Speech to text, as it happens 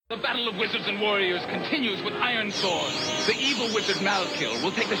The battle of wizards and warriors continues with Iron Sword. The evil wizard Malkil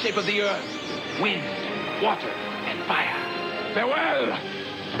will take the shape of the earth, wind, water, and fire. Farewell!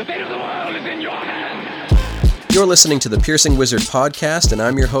 The fate of the world is in your hands! You're listening to the Piercing Wizard podcast, and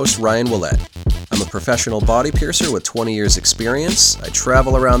I'm your host, Ryan Willett. I'm a professional body piercer with 20 years experience. I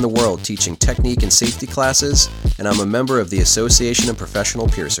travel around the world teaching technique and safety classes, and I'm a member of the Association of Professional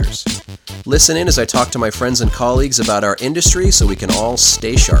Piercers. Listen in as I talk to my friends and colleagues about our industry so we can all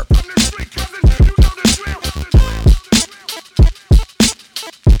stay sharp.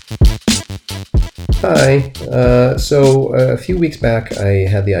 Hi. So a few weeks back, I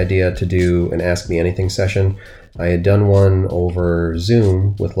had the idea to do an Ask Me Anything session. I had done one over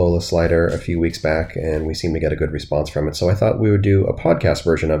Zoom with Lola Slider a few weeks back, and we seemed to get a good response from it. So I thought we would do a podcast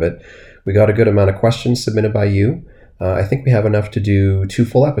version of it. We got a good amount of questions submitted by you. I think we have enough to do 2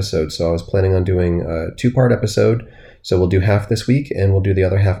 full episodes, so I was planning on doing a 2-part episode. So we'll do half this week, and we'll do the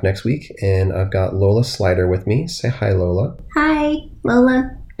other half next week. And I've got Lola Slider with me. Say hi, Lola. Hi,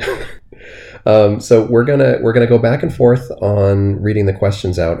 Lola. So we're gonna go back and forth on reading the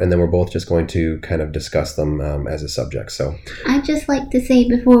questions out, and then we're both just going to kind of discuss them as a subject. So I'd just like to say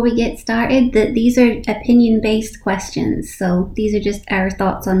before we get started that these are opinion-based questions. So these are just our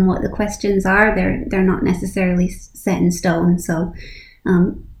thoughts on what the questions are. They're not necessarily set in stone. So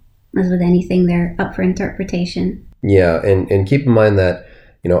as with anything, they're up for interpretation. Yeah, and keep in mind that,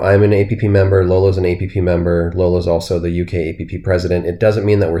 you know, I'm an APP member, Lola's an APP member, Lola's also the UK APP president. It doesn't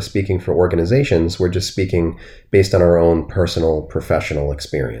mean that we're speaking for organizations, we're just speaking based on our own personal, professional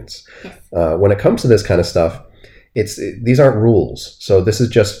experience. Yes. When it comes to this kind of stuff, these aren't rules. So this is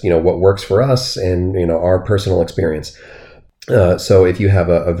just, you know, what works for us and, you know, our personal experience. So if you have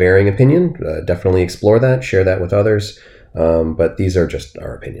a varying opinion, definitely explore that, share that with others. But these are just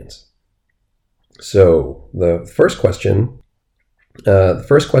our opinions. So the first question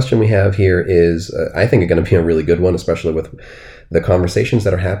we have here is, I think, going to be a really good one, especially with the conversations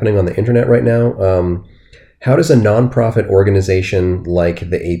that are happening on the internet right now. How does a nonprofit organization like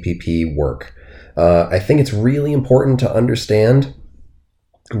the APP work? I think it's really important to understand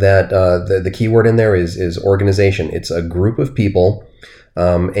that the key word in there is organization. It's a group of people,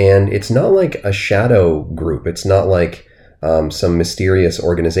 and it's not like a shadow group. It's not like some mysterious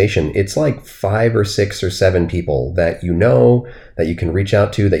organization. It's like 5 or 6 or 7 people that you know, that you can reach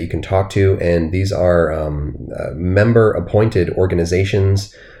out to, that you can talk to, and these are member-appointed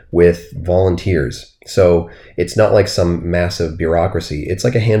organizations with volunteers. So it's not like some massive bureaucracy. It's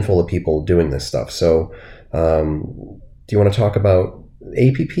like a handful of people doing this stuff. So do you want to talk about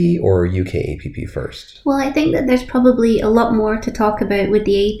APP or UK APP first? Well, I think that there's probably a lot more to talk about with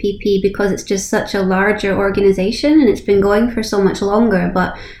the APP because it's just such a larger organization and it's been going for so much longer.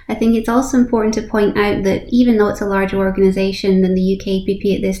 But I think it's also important to point out that even though it's a larger organization than the UK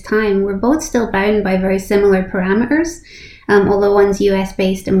APP at this time, we're both still bound by very similar parameters, although one's US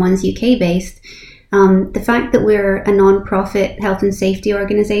based and one's UK based. The fact that we're a non-profit health and safety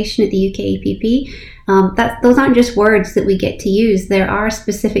organisation at the UK APP, those aren't just words that we get to use. There are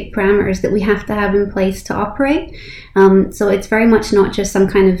specific parameters that we have to have in place to operate. So it's very much not just some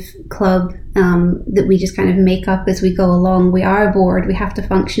kind of club that we just kind of make up as we go along. We are a board. We have to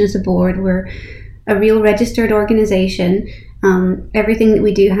function as a board. We're a real registered organisation. Everything that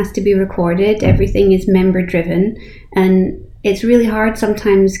we do has to be recorded. Everything is member-driven. And it's really hard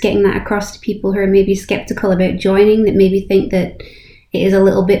sometimes getting that across to people who are maybe skeptical about joining, that maybe think that it is a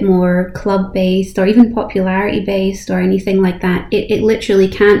little bit more club-based or even popularity-based or anything like that. It literally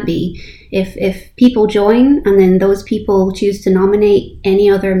can't be. If people join and then those people choose to nominate any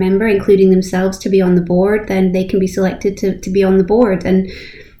other member, including themselves, to be on the board, then they can be selected to be on the board. And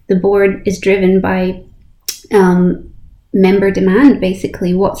the board is driven by member demand,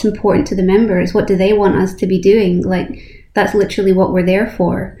 basically. What's important to the members? What do they want us to be doing? That's literally what we're there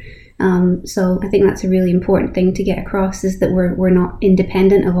for. So I think that's a really important thing to get across, is that we're not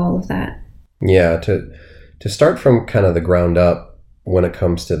independent of all of that. Yeah, to start from kind of the ground up when it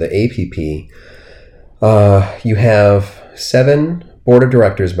comes to the APP, you have 7 board of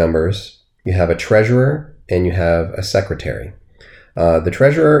directors members, you have a treasurer, and you have a secretary. The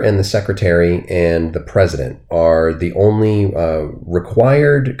treasurer and the secretary and the president are the only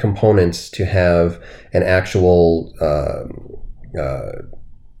required components to have an actual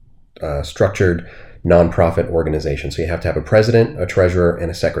structured nonprofit organization. So you have to have a president, a treasurer,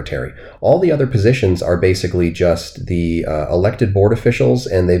 and a secretary. All the other positions are basically just the elected board officials,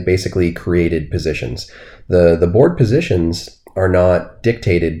 and they've basically created positions. The board positions are not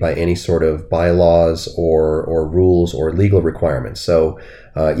dictated by any sort of bylaws or rules or legal requirements. So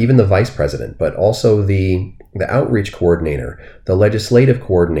even the vice president, but also the outreach coordinator, the legislative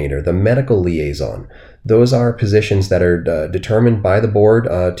coordinator, the medical liaison, those are positions that are determined by the board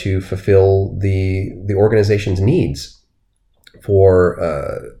to fulfill the organization's needs for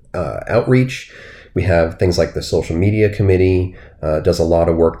outreach. We have things like the social media committee does a lot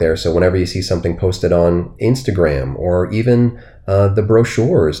of work there. So whenever you see something posted on Instagram or even the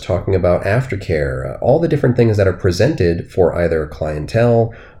brochures talking about aftercare, all the different things that are presented for either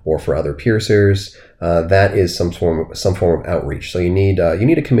clientele or for other piercers, that is some form of outreach. So you need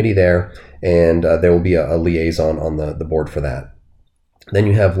a committee there, and there will be a liaison on the board for that. Then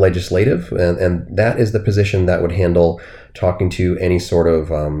you have legislative, and that is the position that would handle talking to any sort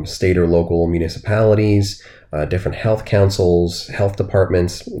of state or local municipalities, different health councils, health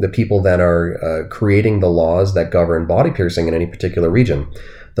departments, the people that are creating the laws that govern body piercing in any particular region.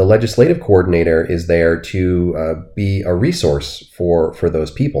 The legislative coordinator is there to be a resource for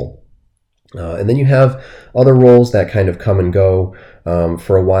those people. And then you have other roles that kind of come and go.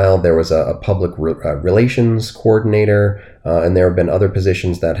 For a while, there was a public relations coordinator, and there have been other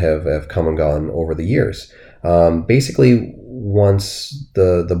positions that have come and gone over the years. Basically, once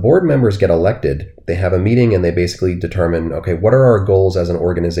the board members get elected, they have a meeting and they basically determine, okay, what are our goals as an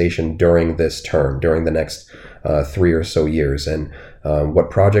organization during this term, during the next 3 or so years, and what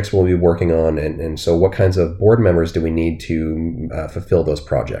projects we'll be working on, and so what kinds of board members do we need to fulfill those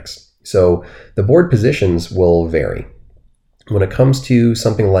projects. So the board positions will vary. When it comes to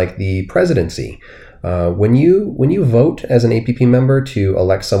something like the presidency, when you vote as an APP member to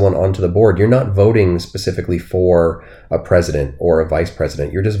elect someone onto the board, you're not voting specifically for a president or a vice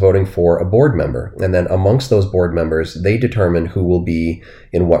president. You're just voting for a board member. And then amongst those board members, they determine who will be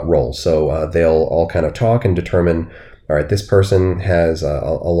in what role. So they'll all kind of talk and determine, all right, this person has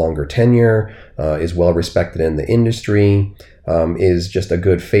a longer tenure, is well respected in the industry, is just a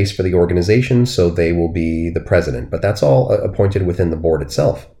good face for the organization, so they will be the president. But that's all appointed within the board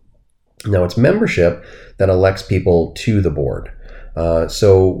itself. Now, it's membership that elects people to the board.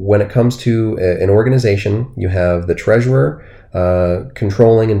 So when it comes to an organization, you have the treasurer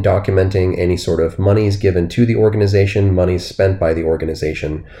controlling and documenting any sort of monies given to the organization, monies spent by the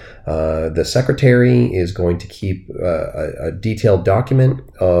organization. The secretary is going to keep a detailed document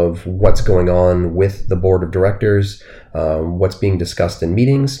of what's going on with the board of directors, what's being discussed in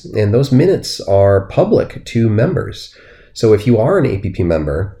meetings, and those minutes are public to members. So if you are an APP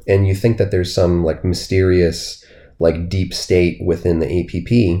member and you think that there's some like mysterious, like deep state within the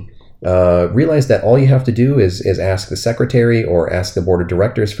APP, realize that all you have to do is ask the secretary or ask the board of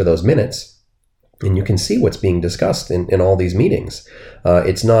directors for those minutes, and you can see what's being discussed in all these meetings.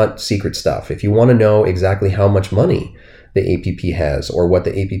 It's not secret stuff. If you want to know exactly how much money the APP has or what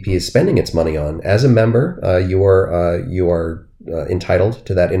the APP is spending its money on, as a member, you are entitled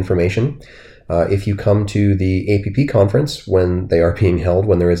to that information. If you come to the APP conference when they are being held,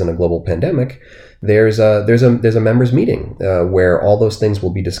 when there isn't a global pandemic, there's a members meeting where all those things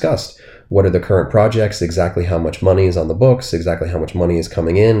will be discussed. What are the current projects? Exactly how much money is on the books? Exactly how much money is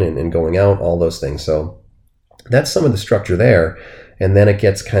coming in and going out? All those things. So that's some of the structure there. And then it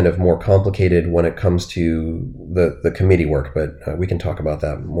gets kind of more complicated when it comes to the committee work. But we can talk about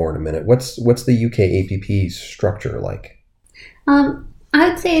that more in a minute. What's the UK APP structure like?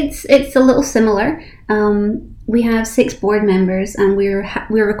 I'd say it's a little similar. We have 6 board members, and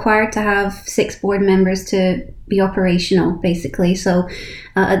we're required to have 6 board members to be operational, basically. So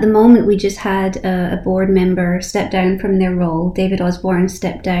at the moment, we just had a board member step down from their role. David Osborne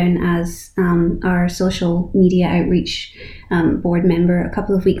stepped down as our social media outreach board member a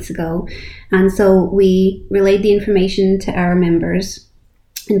couple of weeks ago. And so we relayed the information to our members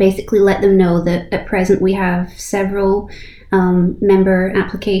and basically let them know that at present we have several member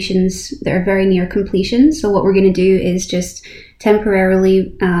applications that are very near completion. So what we're going to do is just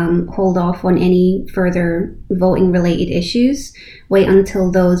temporarily hold off on any further voting related issues, wait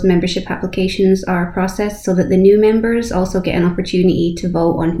until those membership applications are processed so that the new members also get an opportunity to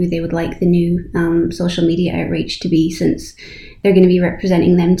vote on who they would like the new social media outreach to be, since they're going to be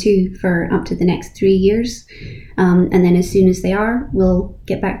representing them too for up to the next 3 years. And then as soon as they are, we'll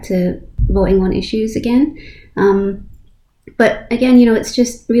get back to voting on issues again. But again, it's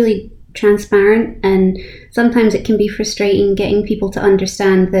just really transparent, and sometimes it can be frustrating getting people to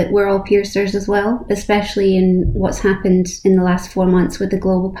understand that we're all piercers as well, especially in what's happened in the last 4 months with the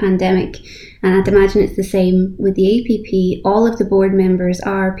global pandemic. And I'd imagine it's the same with the APP. All of the board members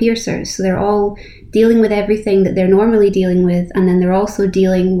are piercers, so they're all dealing with everything that they're normally dealing with, and then they're also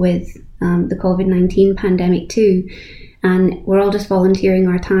dealing with the COVID-19 pandemic too. and we're all just volunteering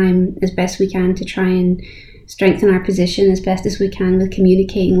our time as best we can to try and strengthen our position as best as we can with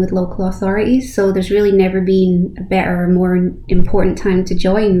communicating with local authorities. So there's really never been a better or more important time to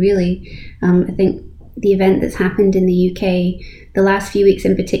join, really. I think the event that's happened in the UK, the last few weeks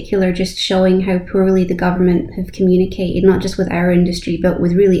in particular, just showing how poorly the government have communicated, not just with our industry, but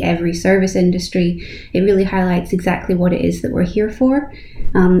with really every service industry. It really highlights exactly what it is that we're here for.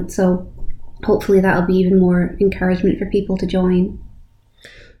 So hopefully that'll be even more encouragement for people to join.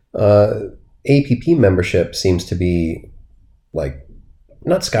 APP membership seems to be like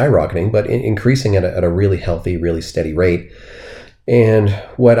not skyrocketing, but increasing at a really healthy, really steady rate. And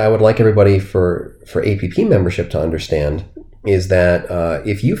what I would like everybody for APP membership to understand is that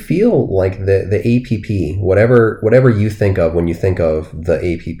if you feel like the APP, whatever you think of when you think of the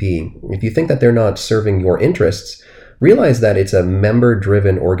APP, if you think that they're not serving your interests, realize that it's a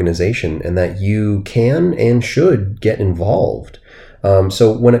member-driven organization and that you can and should get involved.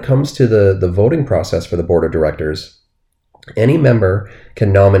 So when it comes to the voting process for the board of directors, any member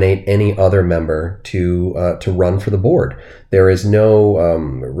can nominate any other member to run for the board. There is no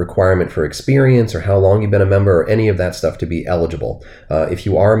requirement for experience or how long you've been a member or any of that stuff to be eligible. If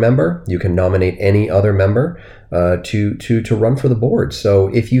you are a member, you can nominate any other member to run for the board. So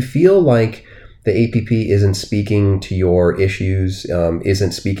if you feel like the APP isn't speaking to your issues,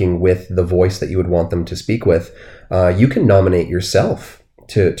 isn't speaking with the voice that you would want them to speak with, you can nominate yourself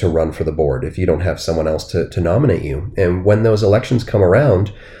to run for the board if you don't have someone else to nominate you. And when those elections come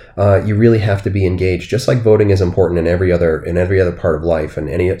around, you really have to be engaged. Just like voting is important in every other part of life and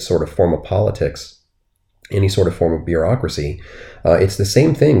any sort of form of politics, any sort of form of bureaucracy, it's the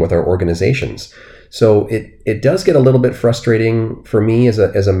same thing with our organizations. So it does get a little bit frustrating for me as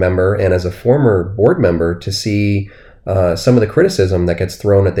a member and as a former board member to see some of the criticism that gets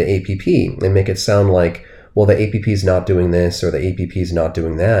thrown at the APP and make it sound like, well, the APP is not doing this or the APP is not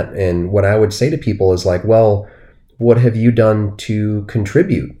doing that. And what I would say to people is like, well, what have you done to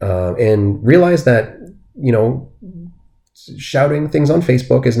contribute? And realize that, shouting things on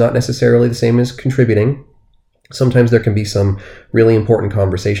Facebook is not necessarily the same as contributing. Sometimes there can be some really important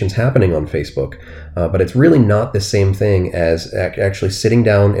conversations happening on Facebook, but it's really not the same thing as actually sitting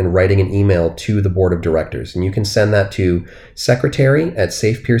down and writing an email to the board of directors. And you can send that to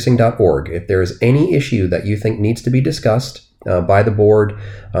secretary@safepiercing.org. If there is any issue that you think needs to be discussed by the board,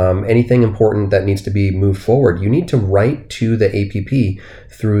 anything important that needs to be moved forward, you need to write to the APP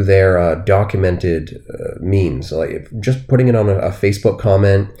through their documented means, like just putting it on a Facebook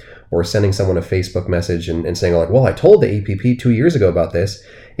comment or sending someone a Facebook message and saying like, well, I told the APP 2 years ago about this.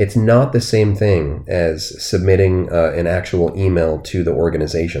 It's not the same thing as submitting an actual email to the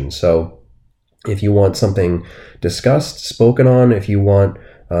organization. So if you want something discussed, spoken on, if you want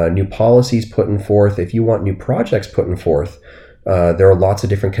new policies put forth, if you want new projects put forth, there are lots of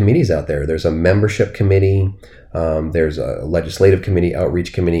different committees out there. There's a membership committee, there's a legislative committee,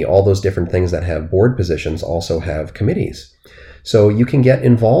 outreach committee, all those different things that have board positions also have committees. So you can get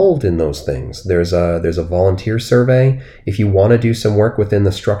involved in those things. There's a volunteer survey. If you want to do some work within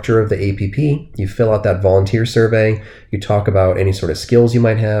the structure of the APP, you fill out that volunteer survey. You talk about any sort of skills you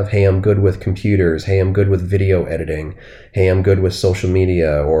might have. Hey, I'm good with computers. Hey, I'm good with video editing. Hey, I'm good with social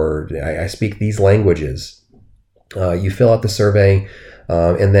media, or I speak these languages. You fill out the survey,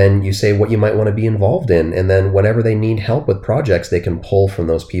 and then you say what you might want to be involved in. And then whenever they need help with projects, they can pull from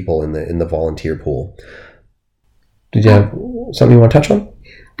those people in the volunteer pool. Did you have something you want to touch on?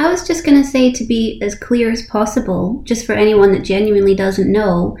 I was just going to say, to be as clear as possible, just for anyone that genuinely doesn't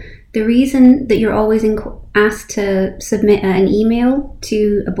know, the reason that you're always asked to submit an email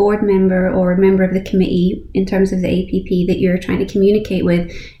to a board member or a member of the committee in terms of the APP that you're trying to communicate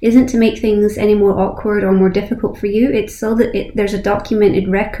with isn't to make things any more awkward or more difficult for you. It's so that there's a documented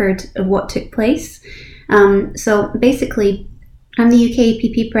record of what took place. So basically, I'm the UK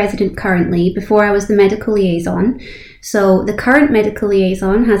APP president currently. Before I was the medical liaison. So the current medical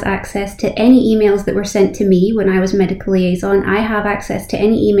liaison has access to any emails that were sent to me when I was medical liaison. I have access to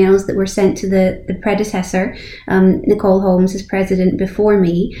any emails that were sent to the predecessor, Nicole Holmes, as president before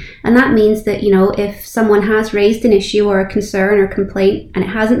me. And that means that, if someone has raised an issue or a concern or complaint and it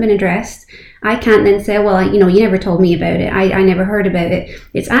hasn't been addressed, I can't then say, well, you never told me about it. I never heard about it.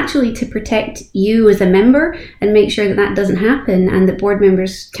 It's actually to protect you as a member and make sure that doesn't happen, and that board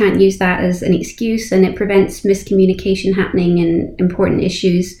members can't use that as an excuse, and it prevents miscommunication happening and important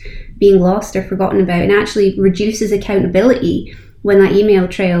issues being lost or forgotten about, and actually reduces accountability when that email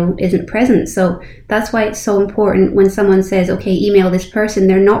trail isn't present. So that's why it's so important when someone says, okay, email this person,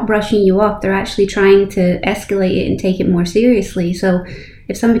 they're not brushing you off. They're actually trying to escalate it and take it more seriously. So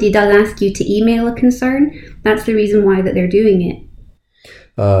if somebody does ask you to email a concern, that's the reason why that they're doing it.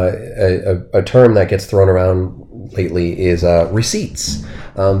 A term that gets thrown around lately is receipts.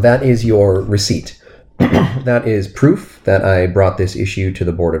 That is your receipt. That is proof that I brought this issue to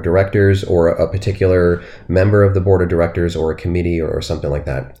the board of directors or a particular member of the board of directors or a committee or something like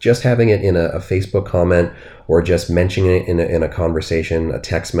that. Just having it in a Facebook comment or just mentioning it in a conversation, a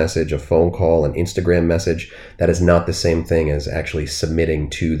text message, a phone call, an Instagram message, that is not the same thing as actually submitting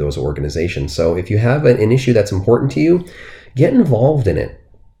to those organizations. So if you have an issue that's important to you, get involved in it.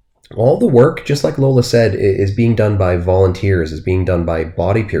 All the work, just like Lola said, is being done by volunteers, is being done by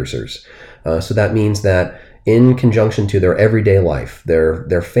body piercers. So that means that in conjunction to their everyday life,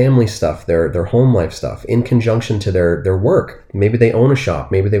 their family stuff, their home life stuff, in conjunction to their work, maybe they own a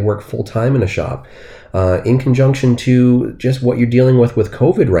shop, maybe they work full time in a shop, in conjunction to just what you're dealing with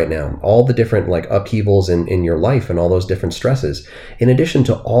COVID right now, all the different like upheavals in your life and all those different stresses. In addition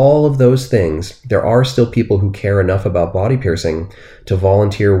to all of those things, there are still people who care enough about body piercing to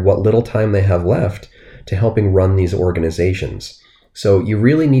volunteer what little time they have left to helping run these organizations. So you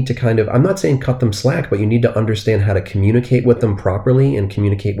really need to kind of, I'm not saying cut them slack, but you need to understand how to communicate with them properly and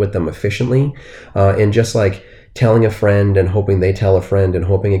communicate with them efficiently. And just like telling a friend and hoping they tell a friend and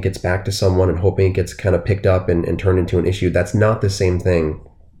hoping it gets back to someone and hoping it gets kind of picked up and turned into an issue, that's not the same thing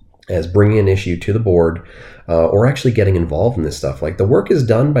as bringing an issue to the board or actually getting involved in this stuff. Like the work is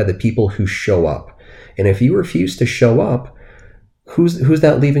done by the people who show up. And if you refuse to show up, who's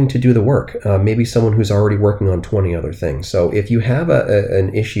that leaving to do the work? Maybe someone who's already working on 20 other things. So if you have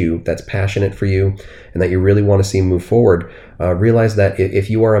an issue that's passionate for you and that you really want to see move forward, realize that if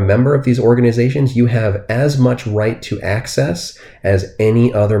you are a member of these organizations, you have as much right to access as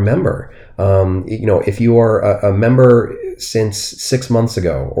any other member. If you are a member since 6 months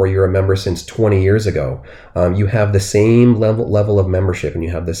ago, or you're a member since 20 years ago, you have the same level of membership and you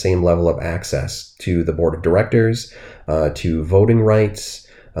have the same level of access to the board of directors, to voting rights,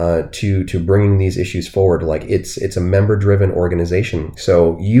 to bringing these issues forward. Like it's a member-driven organization.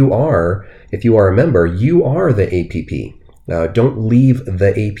 So if you are a member, you are the APP. Don't leave the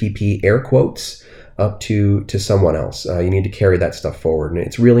APP air quotes up to someone else. You need to carry that stuff forward. And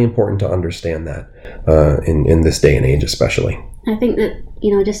it's really important to understand that in this day and age, especially. I think that,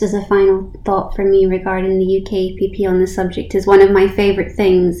 just as a final thought for me regarding the UK APP on the subject, is one of my favourite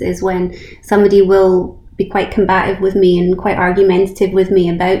things is when somebody will be quite combative with me and quite argumentative with me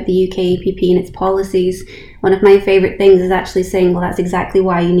about the UK APP and its policies. One of my favourite things is actually saying, well, that's exactly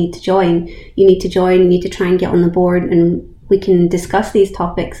why you need to join. You need to join, you need to try and get on the board and we can discuss these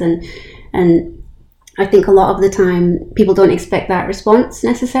topics. And I think a lot of the time people don't expect that response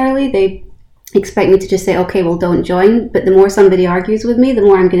necessarily. They expect me to just say, okay, well, don't join. But the more somebody argues with me, the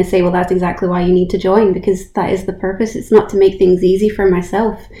more I'm going to say, well, that's exactly why you need to join, because that is the purpose. It's not to make things easy for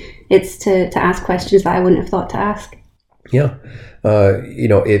myself. It's to ask questions that I wouldn't have thought to ask. Yeah.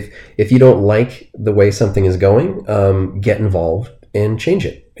 If you don't like the way something is going, get involved and change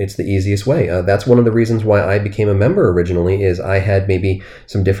it. It's the easiest way. That's one of the reasons why I became a member originally, is I had maybe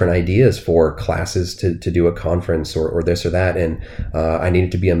some different ideas for classes to do a conference or this or that. And I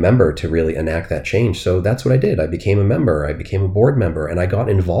needed to be a member to really enact that change. So that's what I did. I became a member. I became a board member and I got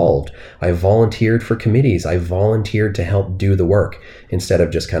involved. I volunteered for committees. I volunteered to help do the work instead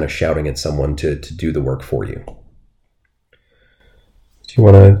of just kind of shouting at someone to do the work for you. Do you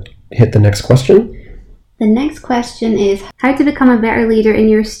want to hit the next question? The next question is how to become a better leader in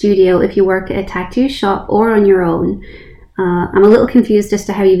your studio if you work at a tattoo shop or on your own. I'm a little confused as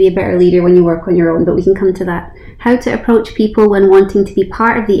to how you be a better leader when you work on your own, but we can come to that. How to approach people when wanting to be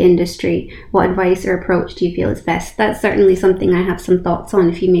part of the industry. What advice or approach do you feel is best? That's certainly something I have some thoughts on,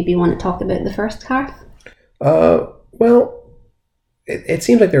 if you maybe want to talk about the first, Garth. Well, it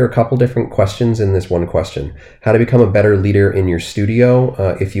seems like there are a couple different questions in this one question. How to become a better leader in your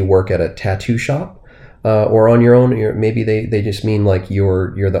studio if you work at a tattoo shop. Or on your own. Maybe they just mean like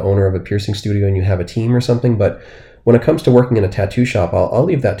you're the owner of a piercing studio and you have a team or something. But when it comes to working in a tattoo shop, I'll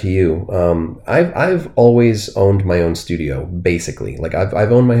leave that to you. I've always owned my own studio, basically. Like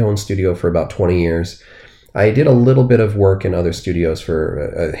I've owned my own studio for about 20 years. I did a little bit of work in other studios for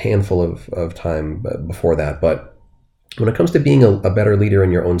a handful of time before that. But when it comes to being a better leader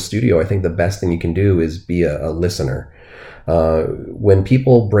in your own studio, I think the best thing you can do is be a listener. When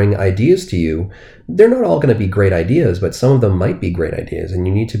people bring ideas to you, they're not all going to be great ideas, but some of them might be great ideas, and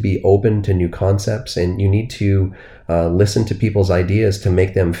you need to be open to new concepts, and you need to listen to people's ideas to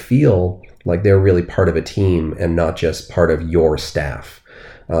make them feel like they're really part of a team and not just part of your staff.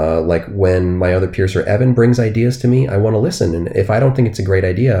 Like when my other piercer, Evan, brings ideas to me, I want to listen. And if I don't think it's a great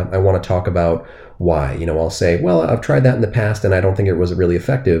idea, I want to talk about why. I'll say, well, I've tried that in the past and I don't think it was really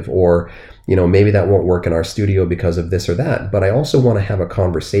effective, or, maybe that won't work in our studio because of this or that. But I also want to have a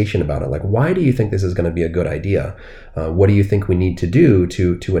conversation about it. Like, why do you think this is going to be a good idea? What do you think we need to do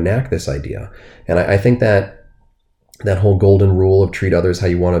to enact this idea? And I think that whole golden rule of treat others how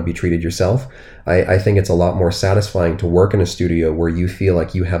you want to be treated yourself, I think it's a lot more satisfying to work in a studio where you feel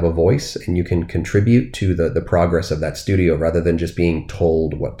like you have a voice and you can contribute to the progress of that studio rather than just being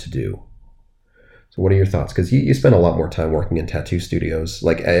told what to do. So what are your thoughts? Because you spend a lot more time working in tattoo studios,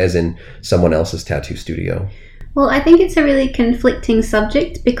 like as in someone else's tattoo studio. Well, I think it's a really conflicting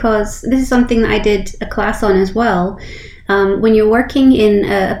subject because this is something that I did a class on as well. When you're working in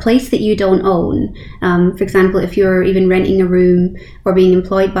a place that you don't own, for example, if you're even renting a room or being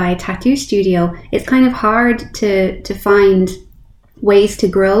employed by a tattoo studio, it's kind of hard to find ways to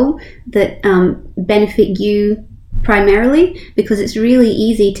grow that benefit you primarily, because it's really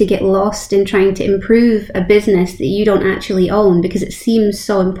easy to get lost in trying to improve a business that you don't actually own because it seems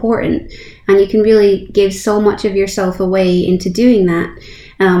so important, and you can really give so much of yourself away into doing that.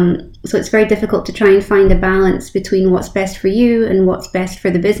 So it's very difficult to try and find a balance between what's best for you and what's best for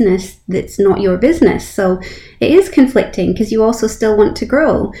the business that's not your business. So it is conflicting because you also still want to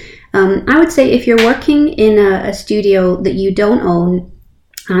grow. I would say if you're working in a studio that you don't own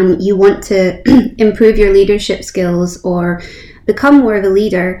and you want to improve your leadership skills or become more of a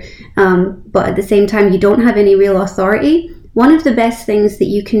leader, but at the same time you don't have any real authority, one of the best things that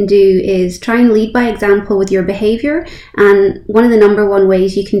you can do is try and lead by example with your behavior. And one of the number one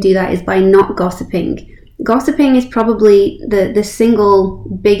ways you can do that is by not gossiping. Gossiping is probably the single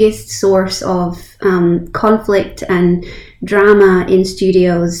biggest source of conflict and drama in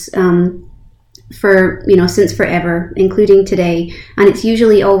studios for, since forever, including today. And it's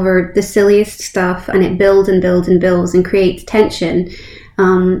usually over the silliest stuff, and it builds and builds and builds and creates tension.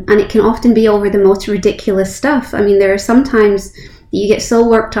 And it can often be over the most ridiculous stuff. I mean, there are sometimes you get so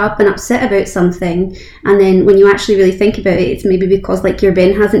worked up and upset about something, and then when you actually really think about it, it's maybe because like your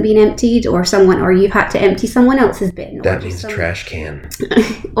bin hasn't been emptied, or you've had to empty someone else's bin. That means trash can.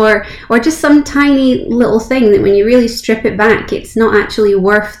 or just some tiny little thing that when you really strip it back, it's not actually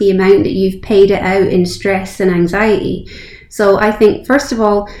worth the amount that you've paid it out in stress and anxiety. So I think, first of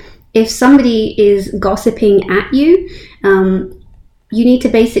all, if somebody is gossiping at you, you need to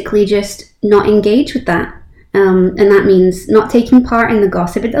basically just not engage with that. And that means not taking part in the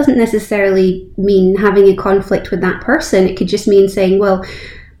gossip. It doesn't necessarily mean having a conflict with that person. It could just mean saying, well,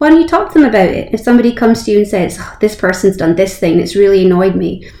 why don't you talk to them about it? If somebody comes to you and says, this person's done this thing, it's really annoyed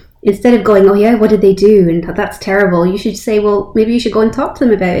me, instead of going, oh yeah, what did they do? And that's terrible. You should say, well, maybe you should go and talk to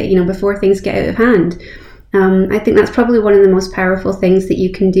them about it, before things get out of hand. I think that's probably one of the most powerful things that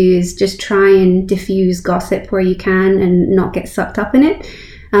you can do, is just try and diffuse gossip where you can and not get sucked up in it.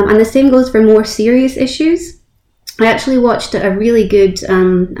 And the same goes for more serious issues. I actually watched a really good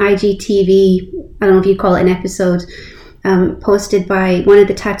IGTV, I don't know if you call it an episode, posted by one of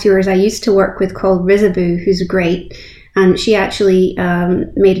the tattooers I used to work with called Rizaboo, who's great. And she actually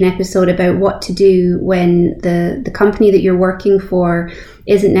made an episode about what to do when the company that you're working for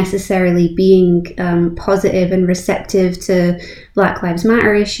isn't necessarily being positive and receptive to Black Lives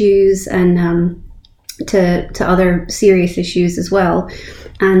Matter issues and to other serious issues as well.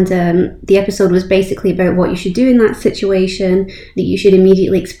 And the episode was basically about what you should do in that situation, that you should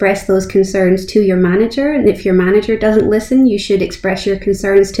immediately express those concerns to your manager. And if your manager doesn't listen, you should express your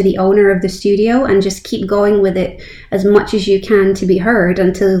concerns to the owner of the studio and just keep going with it as much as you can to be heard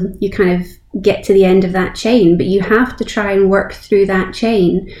until you kind of get to the end of that chain. But you have to try and work through that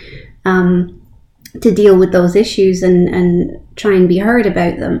chain to deal with those issues and try and be heard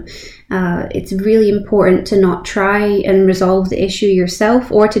about them. It's really important to not try and resolve the issue yourself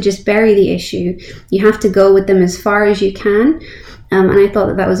or to just bury the issue. You have to go with them as far as you can. And I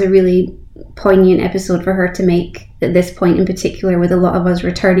thought that was a really poignant episode for her to make at this point in particular, with a lot of us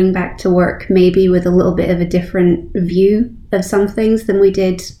returning back to work, maybe with a little bit of a different view of some things than we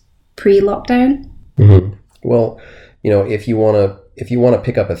did pre-lockdown. Mm-hmm. Well, if you want to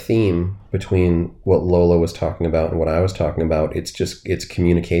pick up a theme between what Lola was talking about and what I was talking about, it's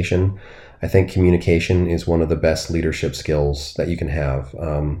communication. I think communication is one of the best leadership skills that you can have.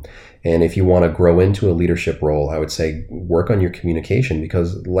 And if you want to grow into a leadership role, I would say work on your communication,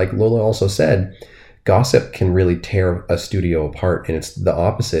 because like Lola also said, gossip can really tear a studio apart, and it's the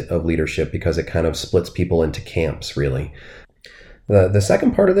opposite of leadership because it kind of splits people into camps, really. The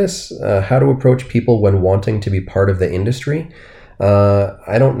second part of this, how to approach people when wanting to be part of the industry.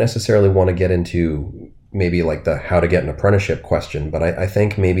 I don't necessarily want to get into maybe like the how to get an apprenticeship question, but I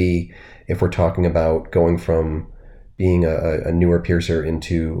think maybe if we're talking about going from being a newer piercer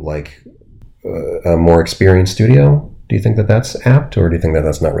into like a more experienced studio, do you think that that's apt, or do you think that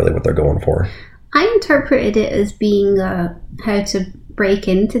that's not really what they're going for? I interpreted it as being how to break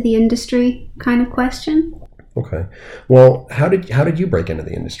into the industry kind of question. Okay. Well, how did you break into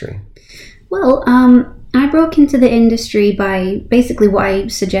the industry? Well, I broke into the industry by basically what I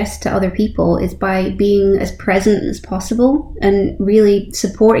suggest to other people is by being as present as possible and really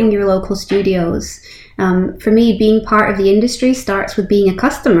supporting your local studios. For me, being part of the industry starts with being a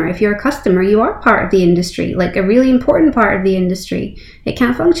customer. If you're a customer, you are part of the industry, like a really important part of the industry. It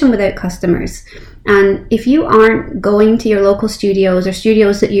can't function without customers. And if you aren't going to your local studios or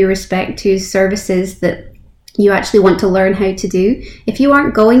studios that you respect whose services that you actually want to learn how to do, if you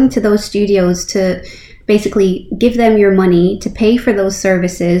aren't going to those studios to basically give them your money to pay for those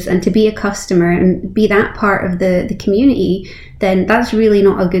services and to be a customer and be that part of the community, then that's really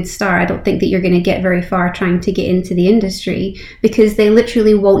not a good start. I don't think that you're going to get very far trying to get into the industry because they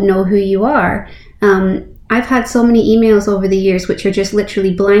literally won't know who you are. I've had so many emails over the years which are just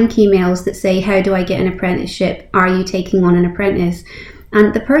literally blank emails that say, how do I get an apprenticeship? Are you taking on an apprentice?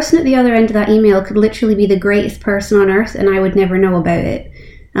 And the person at the other end of that email could literally be the greatest person on earth and I would never know about it.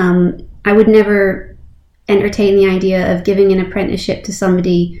 I would never entertain the idea of giving an apprenticeship to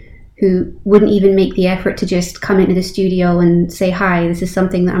somebody who wouldn't even make the effort to just come into the studio and say, hi, this is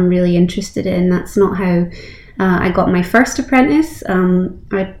something that I'm really interested in. That's not how I got my first apprentice.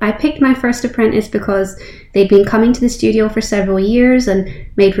 I picked my first apprentice because they'd been coming to the studio for several years and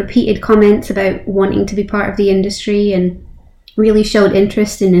made repeated comments about wanting to be part of the industry and really showed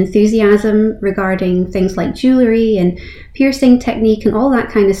interest and enthusiasm regarding things like jewelry and piercing technique and all that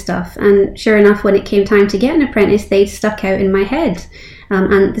kind of stuff. And sure enough, when it came time to get an apprentice, they stuck out in my head.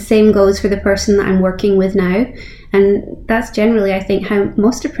 And the same goes for the person that I'm working with now. And that's generally, I think, how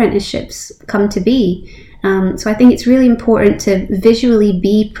most apprenticeships come to be. So I think it's really important to visually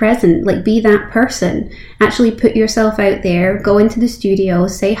be present, like be that person, actually put yourself out there, go into the studio,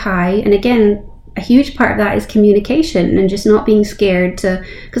 say hi. And again, a huge part of that is communication and just not being scared to,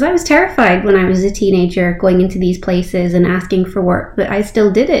 because I was terrified when I was a teenager going into these places and asking for work, but I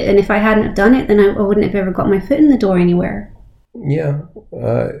still did it. And if I hadn't have done it, then I wouldn't have ever got my foot in the door anywhere. Yeah.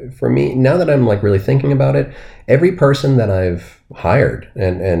 For me, now that I'm like really thinking about it, every person that I've hired,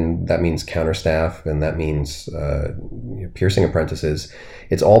 and that means counter staff and that means piercing apprentices,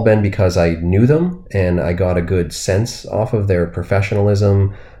 it's all been because I knew them and I got a good sense off of their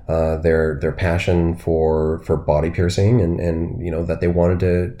professionalism, their passion for body piercing and you know that they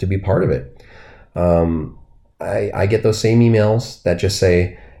wanted to be part of it. I get those same emails that just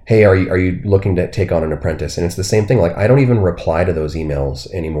say, hey, are you looking to take on an apprentice? And it's the same thing. Like I don't even reply to those emails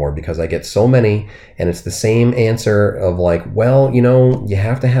anymore because I get so many, and it's the same answer of like, well, you know, you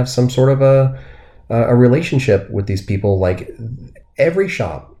have to have some sort of a relationship with these people. Like every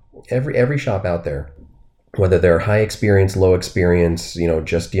shop out there, whether they're high experience, low experience, you know,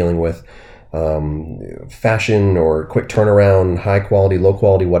 just dealing with fashion or quick turnaround, high quality, low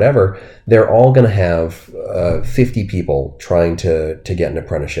quality, whatever, they're all going to have 50 people trying to get an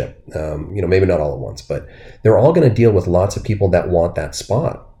apprenticeship. You know, maybe not all at once, but they're all going to deal with lots of people that want that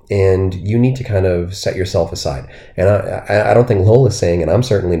spot. And you need to kind of set yourself aside. And I don't think Lola's saying, and I'm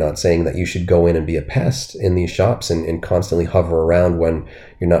certainly not saying that you should go in and be a pest in these shops and constantly hover around when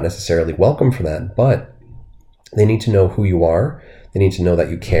you're not necessarily welcome for that. But they need to know who you are. They need to know that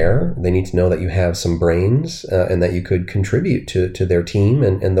you care. They need to know that you have some brains and that you could contribute to their team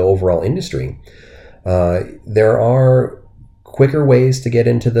and the overall industry. There are quicker ways to get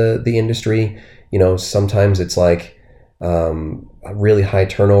into the industry. You know, sometimes it's like a really high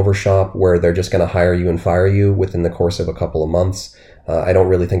turnover shop where they're just going to hire you and fire you within the course of a couple of months. I don't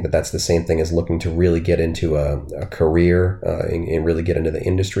really think that that's the same thing as looking to really get into a career and really get into the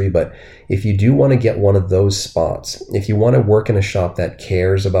industry. But if you do want to get one of those spots, if you want to work in a shop that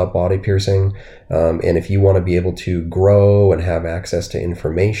cares about body piercing, and if you want to be able to grow and have access to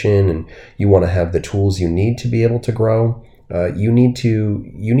information, and you want to have the tools you need to be able to grow, you need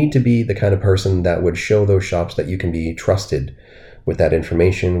to be the kind of person that would show those shops that you can be trusted with that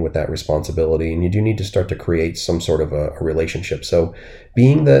information, with that responsibility, and you do need to start to create some sort of a relationship. So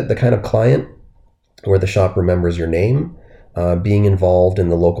being the kind of client where the shop remembers your name, being involved in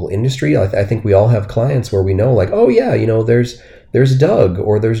the local industry. I think we all have clients where we know like, oh yeah, you know, there's Doug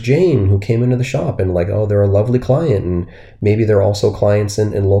or there's Jane who came into the shop and like, oh, they're a lovely client, and maybe they're also clients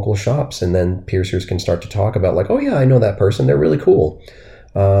in local shops, and then piercers can start to talk about like, oh yeah, I know that person, they're really cool.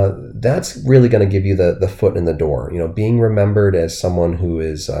 that's really going to give you the foot in the door. You know, being remembered as someone who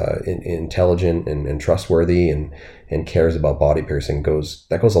is intelligent and trustworthy and cares about body piercing goes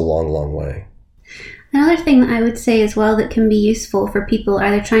a long, long way. Another thing that I would say as well that can be useful for people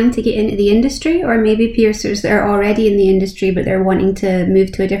either trying to get into the industry or maybe piercers that are already in the industry but they're wanting to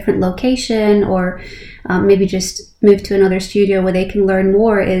move to a different location or maybe just move to another studio where they can learn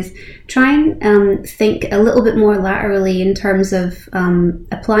more is try and think a little bit more laterally in terms of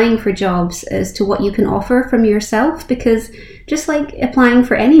applying for jobs as to what you can offer from yourself, because just like applying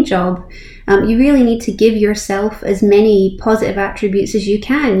for any job, you really need to give yourself as many positive attributes as you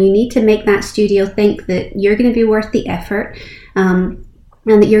can. You need to make that studio think that you're going to be worth the effort and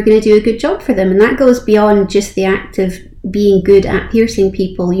that you're going to do a good job for them. And that goes beyond just the act of being good at piercing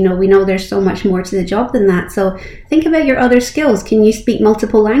people. You know, we know there's so much more to the job than that. So think about your other skills. Can you speak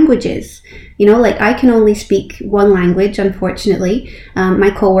multiple languages? You know, like I can only speak one language, unfortunately.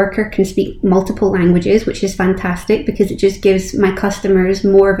 My coworker can speak multiple languages, which is fantastic because it just gives my customers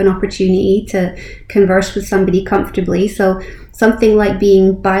more of an opportunity to converse with somebody comfortably. So something like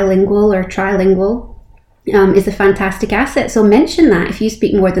being bilingual or trilingual is a fantastic asset. So mention that if you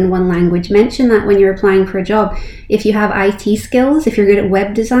speak more than one language. Mention that when you're applying for a job. If you have IT skills, if you're good at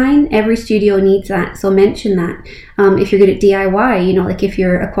web design, every studio needs that. So mention that. If you're good at DIY, you know, like if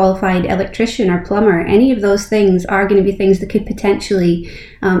you're a qualified electrician or plumber, any of those things are going to be things that could potentially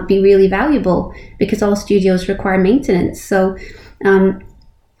be really valuable because all studios require maintenance. So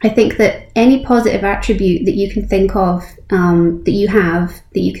I think that any positive attribute that you can think of that you have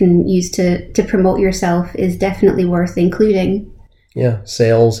that you can use to promote yourself is definitely worth including. Yeah,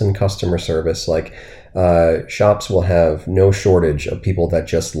 sales and customer service. Like shops will have no shortage of people that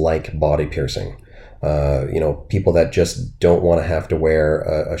just like body piercing. You know, people that just don't want to have to wear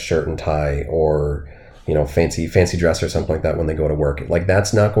a shirt and tie or, you know, fancy dress or something like that when they go to work. Like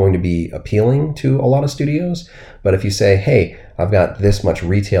that's not going to be appealing to a lot of studios. But if you say, hey, I've got this much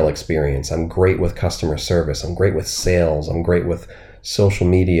retail experience, I'm great with customer service, I'm great with sales, I'm great with social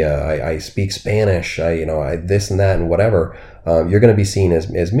media, I speak Spanish, I this and that and whatever, you're going to be seen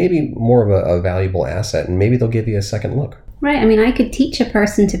as maybe more of a valuable asset, and maybe they'll give you a second look. Right. I mean, I could teach a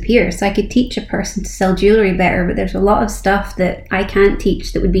person to pierce. I could teach a person to sell jewelry better, but there's a lot of stuff that I can't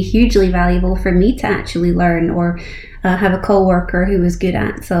teach that would be hugely valuable for me to actually learn or have a coworker who is good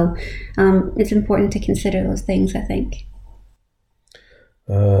at. So it's important to consider those things, I think.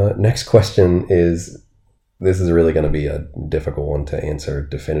 Next question is, this is really going to be a difficult one to answer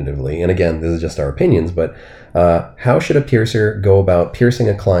definitively. And again, this is just our opinions, but how should a piercer go about piercing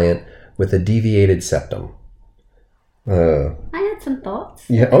a client with a deviated septum? I had some thoughts.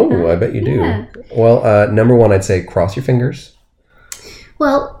 Yeah. Oh, I bet you do. Yeah. Well, number one, I'd say cross your fingers.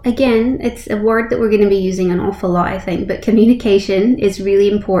 Well, again, it's a word that we're going to be using an awful lot, I think, but communication is really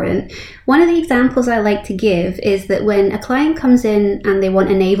important. One of the examples I like to give is that when a client comes in and they want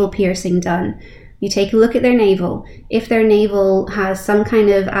a navel piercing done, you take a look at their navel. If their navel has some kind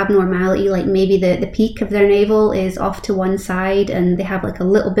of abnormality, like maybe the peak of their navel is off to one side and they have like a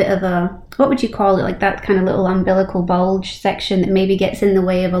little bit of a, what would you call it, like that kind of little umbilical bulge section that maybe gets in the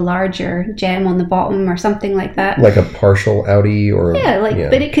way of a larger gem on the bottom or something like that. Like a partial outie or... Yeah,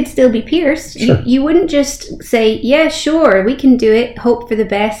 but it could still be pierced. Sure. You wouldn't just say, yeah, sure, we can do it, hope for the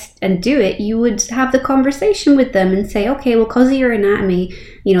best and do it. You would have the conversation with them and say, okay, well, because of your anatomy,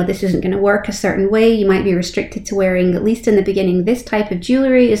 you know, this isn't going to work a certain way. You might be restricted to wearing, at least in the beginning, this type of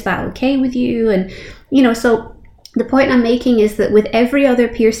jewelry. Is that okay with you? And, you know, so the point I'm making is that with every other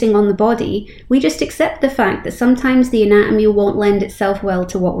piercing on the body, we just accept the fact that sometimes the anatomy won't lend itself well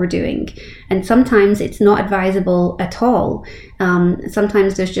to what we're doing. And sometimes it's not advisable at all.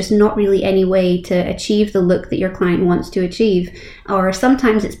 Sometimes there's just not really any way to achieve the look that your client wants to achieve. Or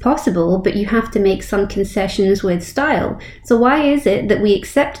sometimes it's possible, but you have to make some concessions with style. So why is it that we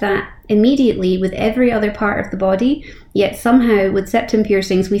accept that immediately with every other part of the body, yet somehow with septum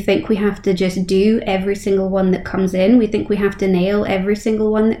piercings we think we have to just do every single one that comes in? We think we have to nail every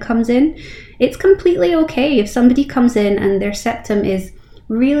single one that comes in. It's completely okay if somebody comes in and their septum is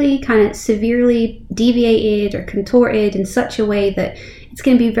really kind of severely deviated or contorted in such a way that it's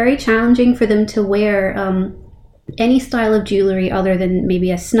going to be very challenging for them to wear any style of jewelry other than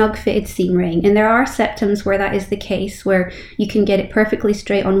maybe a snug fitted seam ring. And there are septums where that is the case, where you can get it perfectly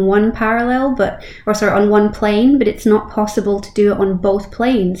straight on one parallel, on one plane, but it's not possible to do it on both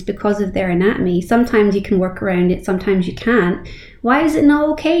planes because of their anatomy. Sometimes you can work around it, sometimes you can't. Why is it not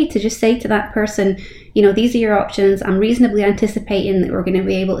okay to just say to that person, you know, these are your options. I'm reasonably anticipating that we're going to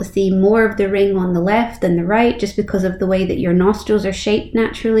be able to see more of the ring on the left than the right just because of the way that your nostrils are shaped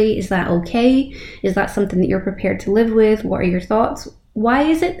naturally. Is that okay? Is that something that you're prepared to live with? What are your thoughts? why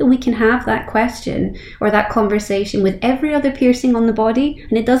is it that we can have that question or that conversation with every other piercing on the body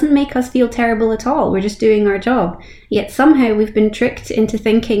and it doesn't make us feel terrible at all? We're just doing our job. Yet somehow we've been tricked into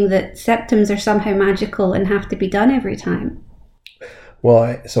thinking that septums are somehow magical and have to be done every time.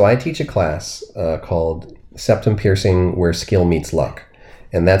 Well, so I teach a class called Septum Piercing Where Skill Meets Luck.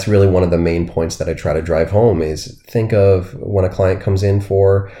 And that's really one of the main points that I try to drive home is think of when a client comes in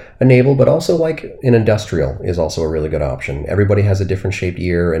for a navel, but also like an industrial is also a really good option. Everybody has a different shaped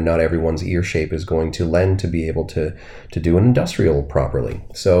ear and not everyone's ear shape is going to lend to be able to do an industrial properly.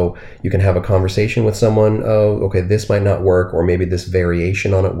 So you can have a conversation with someone, oh, okay, this might not work, or maybe this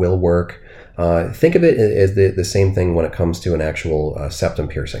variation on it will work. Think of it as the same thing when it comes to an actual septum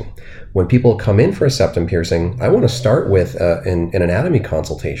piercing. When people come in for a septum piercing, I want to start with an anatomy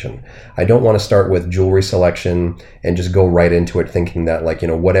consultation. I don't want to start with jewelry selection and just go right into it thinking that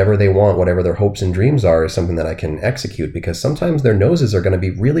whatever they want, whatever their hopes and dreams are is something that I can execute, because sometimes their noses are going to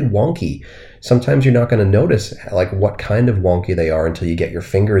be really wonky. Sometimes you're not going to notice what kind of wonky they are until you get your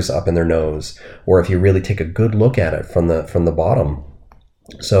fingers up in their nose, or if you really take a good look at it from the bottom.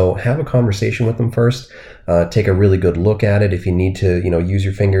 So have a conversation with them first. Take a really good look at it. If you need to, use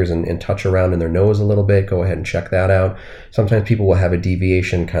your fingers and touch around in their nose a little bit, go ahead and check that out. Sometimes people will have a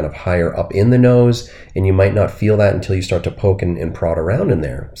deviation kind of higher up in the nose, and you might not feel that until you start to poke and prod around in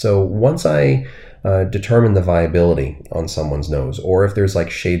there. So once I determine the viability on someone's nose, or if there's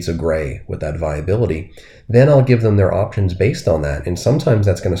shades of gray with that viability, then I'll give them their options based on that. And sometimes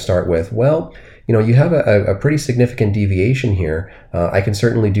that's going to start with, you have a pretty significant deviation here. I can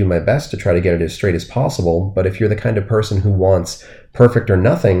certainly do my best to try to get it as straight as possible, but if you're the kind of person who wants perfect or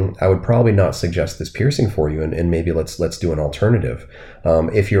nothing, I would probably not suggest this piercing for you, and maybe let's do an alternative.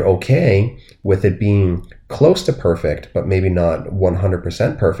 If you're okay with it being close to perfect, but maybe not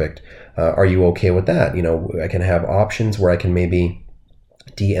 100% perfect, are you okay with that? I can have options where I can maybe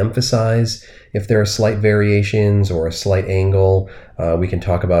de-emphasize if there are slight variations or a slight angle. We can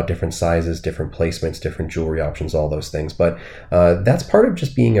talk about different sizes, different placements, different jewelry options, all those things. But that's part of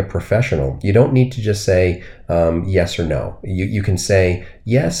just being a professional. You don't need to just say yes or no. You can say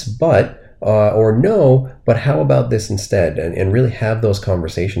yes, but or no, but how about this instead? And really have those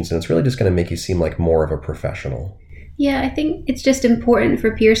conversations. And it's really just going to make you seem like more of a professional. Yeah, I think it's just important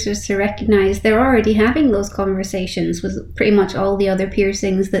for piercers to recognize they're already having those conversations with pretty much all the other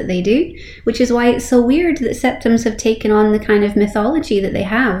piercings that they do, which is why it's so weird that septums have taken on the kind of mythology that they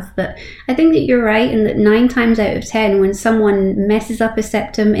have. But I think that you're right in that 9 times out of 10, when someone messes up a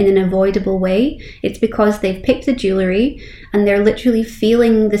septum in an avoidable way, it's because they've picked the jewelry and they're literally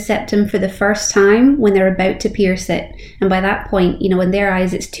feeling the septum for the first time when they're about to pierce it. And by that point, in their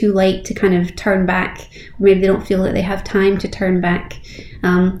eyes, it's too late to kind of turn back. Or maybe they don't feel that they have time to turn back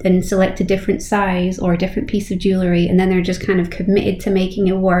and select a different size or a different piece of jewelry, and then they're just kind of committed to making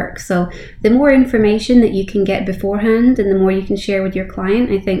it work. So the more information that you can get beforehand and the more you can share with your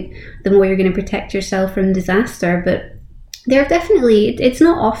client, I think the more you're going to protect yourself from disaster. But there have definitely, it's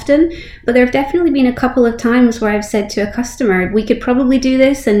not often, but there have definitely been a couple of times where I've said to a customer, we could probably do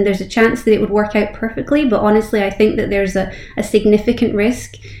this and there's a chance that it would work out perfectly, but honestly I think that there's a significant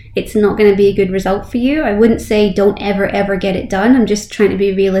risk it's not going to be a good result for you. I wouldn't say don't ever get it done. I'm just trying to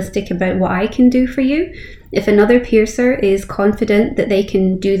be realistic about what I can do for you. If another piercer is confident that they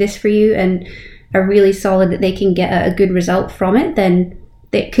can do this for you and are really solid that they can get a good result from it, then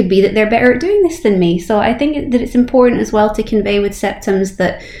it could be that they're better at doing this than me. So I think that it's important as well to convey with septums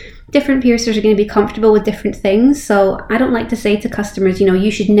that different piercers are going to be comfortable with different things. So I don't like to say to customers,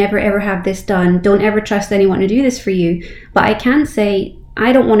 you should never ever have this done. Don't ever trust anyone to do this for you. But I can say,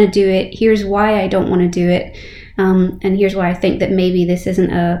 I don't want to do it. Here's why I don't want to do it. And here's why I think that maybe this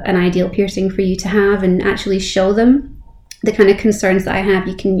isn't an ideal piercing for you to have, and actually show them the kind of concerns that I have.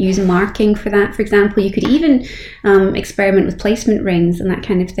 You can use marking for that, for example. You could even experiment with placement rings and that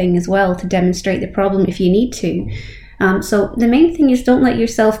kind of thing as well to demonstrate the problem if you need to. So the main thing is don't let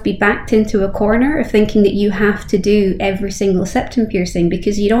yourself be backed into a corner of thinking that you have to do every single septum piercing,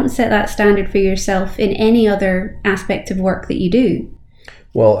 because you don't set that standard for yourself in any other aspect of work that you do.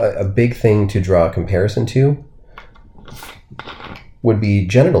 Well, a big thing to draw a comparison to would be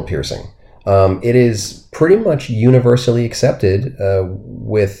genital piercing. It is pretty much universally accepted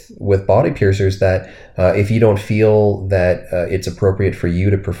with body piercers that if you don't feel that it's appropriate for you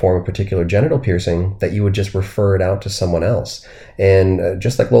to perform a particular genital piercing, that you would just refer it out to someone else. And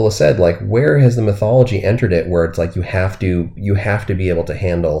just like Lola said, where has the mythology entered it, where it's you have to be able to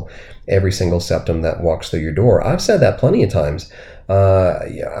handle every single septum that walks through your door? I've said that plenty of times.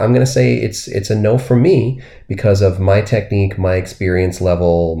 I'm going to say it's a no for me because of my technique, my experience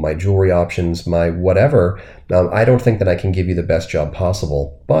level, my jewelry options, my whatever. I don't think that I can give you the best job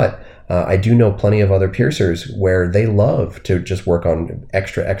possible, but I do know plenty of other piercers where they love to just work on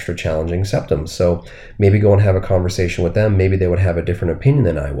extra challenging septums. So maybe go and have a conversation with them. Maybe they would have a different opinion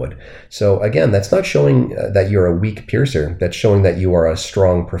than I would. So again, that's not showing that you're a weak piercer. That's showing that you are a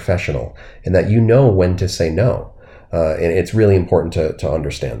strong professional and that you know when to say no. And it's really important to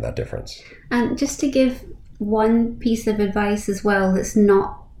understand that difference. And just to give one piece of advice as well that's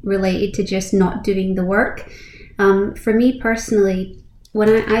not related to just not doing the work. For me personally,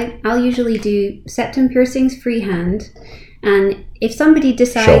 when I'll usually do septum piercings freehand, and if somebody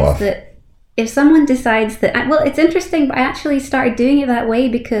decides that, well, it's interesting, but I actually started doing it that way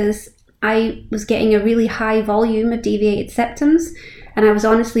because I was getting a really high volume of deviated septums, and I was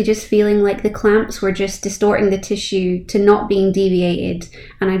honestly just feeling like the clamps were just distorting the tissue to not being deviated,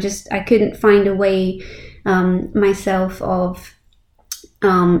 and I couldn't find a way myself of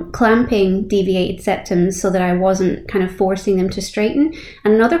clamping deviated septums so that I wasn't kind of forcing them to straighten.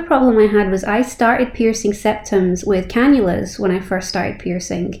 Another problem I had was I started piercing septums with cannulas when I first started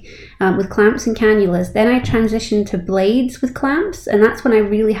piercing, with clamps and cannulas. Then I transitioned to blades with clamps, and that's when I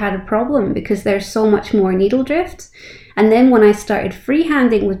really had a problem because there's so much more needle drift. And then when I started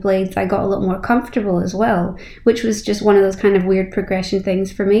freehanding with blades, I got a lot more comfortable as well, which was just one of those kind of weird progression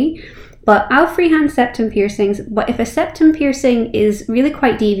things for me. But I'll freehand septum piercings, but if a septum piercing is really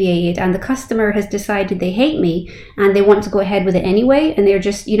quite deviated and the customer has decided they hate me and they want to go ahead with it anyway, and they're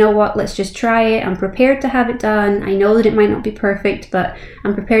just, you know what, let's just try it, I'm prepared to have it done, I know that it might not be perfect, but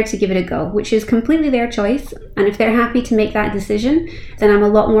I'm prepared to give it a go, which is completely their choice. And if they're happy to make that decision, then I'm a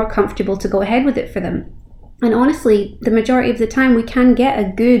lot more comfortable to go ahead with it for them. And honestly, the majority of the time we can get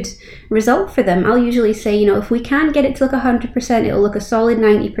a good result for them. I'll usually say, if we can get it to look 100%, it'll look a solid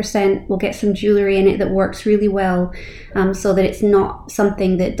 90%. We'll get some jewelry in it that works really well, so that it's not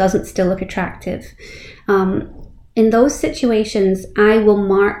something that doesn't still look attractive. In those situations, I will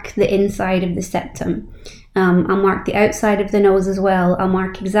mark the inside of the septum. I'll mark the outside of the nose as well. I'll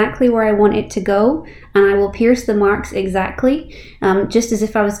mark exactly where I want it to go, and I will pierce the marks exactly, just as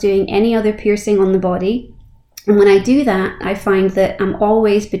if I was doing any other piercing on the body. And when I do that, I find that I'm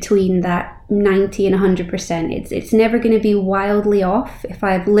always between that 90 and 100%. It's never going to be wildly off if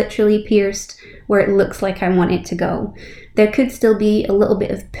I've literally pierced where it looks like I want it to go. There could still be a little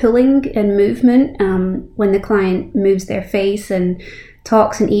bit of pulling and movement when the client moves their face and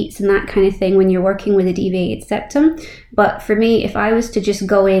talks and eats and that kind of thing when you're working with a deviated septum. But for me, if I was to just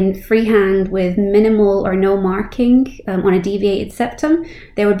go in freehand with minimal or no marking on a deviated septum,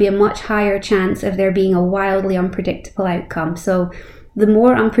 there would be a much higher chance of there being a wildly unpredictable outcome. So the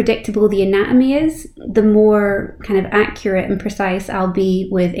more unpredictable the anatomy is, the more kind of accurate and precise I'll be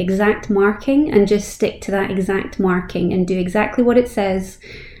with exact marking, and just stick to that exact marking and do exactly what it says.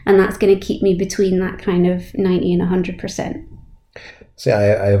 And that's going to keep me between that kind of 90 and 100%. See,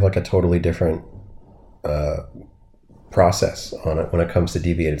 I have like a totally different process on it when it comes to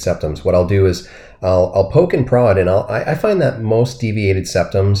deviated septums. What I'll do is I'll poke and prod, and I find that most deviated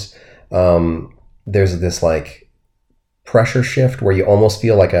septums, there's this like pressure shift where you almost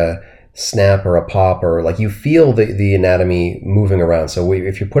feel like a snap or a pop, or like you feel the anatomy moving around. So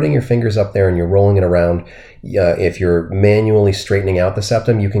if you're putting your fingers up there and you're rolling it around, if you're manually straightening out the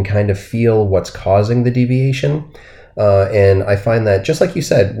septum, you can kind of feel what's causing the deviation. And I find that, just like you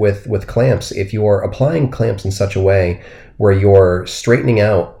said, with clamps, if you're applying clamps in such a way where you're straightening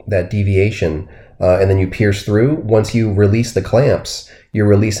out that deviation, and then you pierce through, once you release the clamps, you're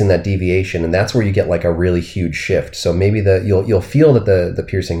releasing that deviation, and that's where you get like a really huge shift. So maybe you'll feel that the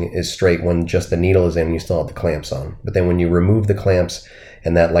piercing is straight when just the needle is in and you still have the clamps on. But then when you remove the clamps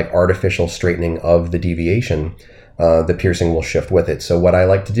and that like artificial straightening of the deviation, the piercing will shift with it. So what I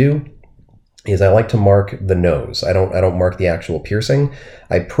like to do is I like to mark the nose. I don't mark the actual piercing.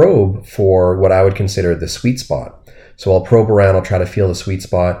 I probe for what I would consider the sweet spot. So I'll probe around, I'll try to feel the sweet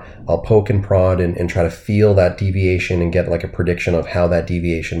spot, I'll poke and prod and try to feel that deviation and get like a prediction of how that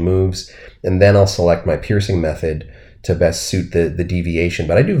deviation moves. And then I'll select my piercing method to best suit the deviation.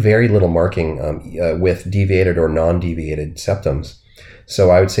 But I do very little marking with deviated or non-deviated septums.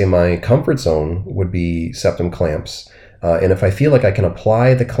 So I would say my comfort zone would be septum clamps. And if I feel like I can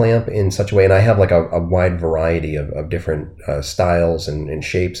apply the clamp in such a way, and I have like a wide variety of different styles and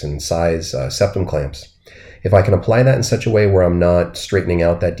shapes and size septum clamps. If I can apply that in such a way where I'm not straightening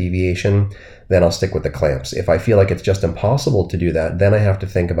out that deviation, then I'll stick with the clamps. If I feel like it's just impossible to do that, then I have to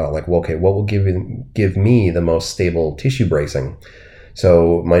think about like, well, okay, what will give me the most stable tissue bracing?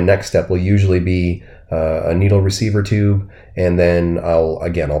 So my next step will usually be a needle receiver tube, and then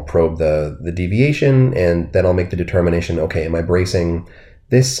I'll probe the deviation, and then I'll make the determination, okay, am I bracing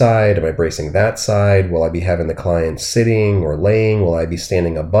this side? Am I bracing that side? Will I be having the client sitting or laying? Will I be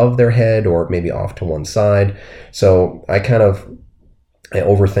standing above their head or maybe off to one side? So I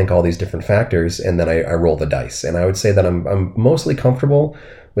overthink all these different factors, and then I roll the dice. And I would say that I'm mostly comfortable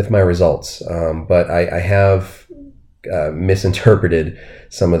with my results, but I have misinterpreted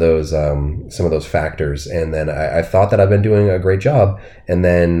some of those factors, and then I thought that I've been doing a great job, and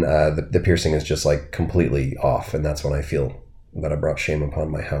then the piercing is just like completely off, and that's when I feel that I brought shame upon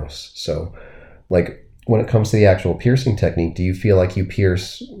my house. So, like, when it comes to the actual piercing technique, do you feel like you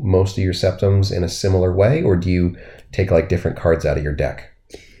pierce most of your septums in a similar way, or do you take like different cards out of your deck?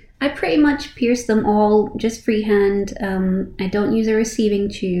 I pretty much pierce them all just freehand. I don't use a receiving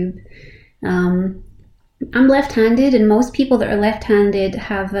tube. I'm left-handed, and most people that are left-handed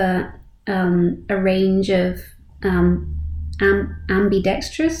have a range of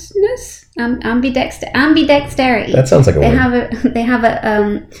ambidextrousness, ambidexterity. That sounds like a word. They have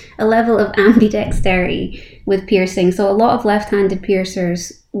a level of ambidexterity with piercing. So a lot of left-handed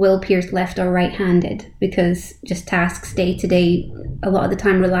piercers will pierce left or right-handed because just tasks day to day a lot of the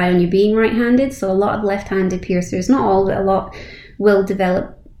time rely on you being right-handed. So a lot of left-handed piercers, not all, but a lot, will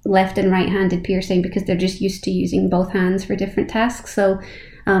develop left and right-handed piercing because they're just used to using both hands for different tasks. So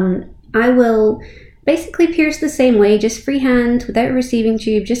I will basically pierce the same way, just freehand, without a receiving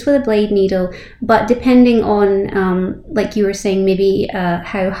tube, just with a blade needle. But depending on, like you were saying, maybe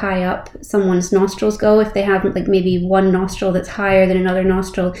how high up someone's nostrils go, if they have like maybe one nostril that's higher than another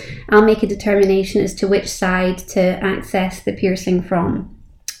nostril, I'll make a determination as to which side to access the piercing from.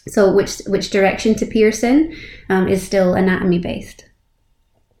 So which direction to pierce in is still anatomy based.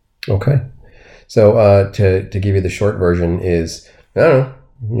 Okay. So to give you the short version is, I don't know,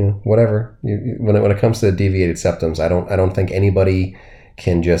 whatever. When it comes to deviated septums, I don't think anybody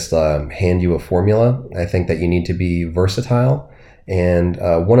can just hand you a formula. I think that you need to be versatile, and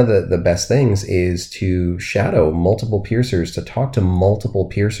one of the best things is to shadow multiple piercers, to talk to multiple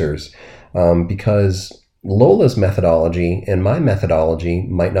piercers, because Lola's methodology and my methodology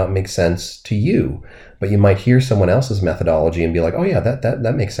might not make sense to you, but you might hear someone else's methodology and be like, oh yeah,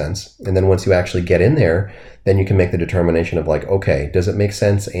 that makes sense. And then once you actually get in there, then you can make the determination of like, okay, does it make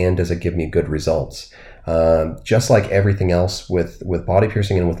sense and does it give me good results? Just like everything else with body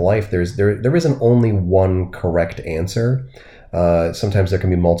piercing and with life, there isn't only one correct answer. Sometimes there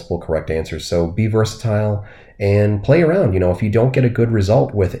can be multiple correct answers. So be versatile and play around. If you don't get a good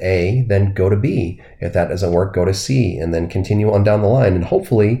result with A, then go to B. If that doesn't work, go to C, and then continue on down the line. And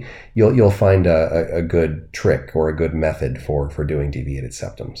hopefully you'll find a good trick or a good method for doing deviated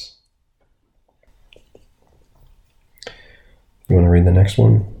septums. You want to read the next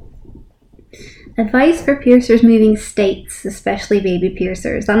one? Advice for piercers moving states, especially baby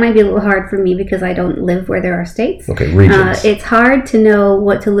piercers. That might be a little hard for me because I don't live where there are states. Okay, regions. It's hard to know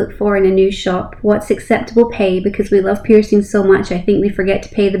what to look for in a new shop, what's acceptable pay, because we love piercing so much, I think we forget to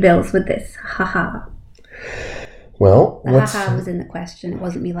pay the bills with this. Haha. Well, the haha was in the question. It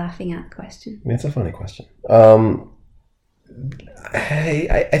wasn't me laughing at the question. It's a funny question.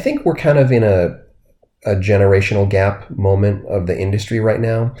 I think we're kind of in a generational gap moment of the industry right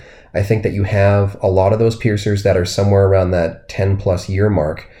now. I think that you have a lot of those piercers that are somewhere around that 10 plus year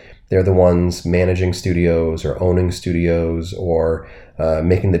mark. They're the ones managing studios or owning studios or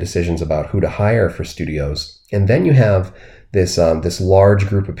making the decisions about who to hire for studios. And then you have this large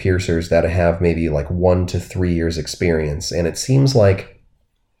group of piercers that have maybe like 1 to 3 years experience. And it seems like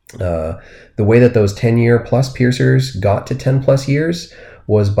the way that those 10-year plus piercers got to 10 plus years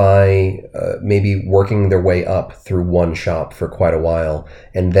was by maybe working their way up through one shop for quite a while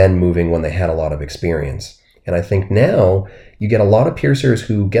and then moving when they had a lot of experience. And I think now you get a lot of piercers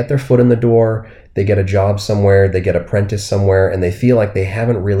who get their foot in the door, they get a job somewhere, they get apprenticed somewhere, and they feel like they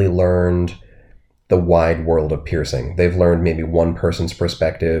haven't really learned the wide world of piercing. They've learned maybe one person's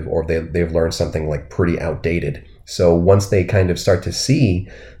perspective, or they've learned something like pretty outdated. So once they kind of start to see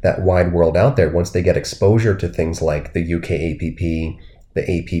that wide world out there, once they get exposure to things like the UK APP, the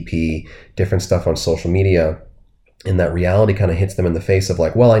APP, different stuff on social media, and that reality kind of hits them in the face of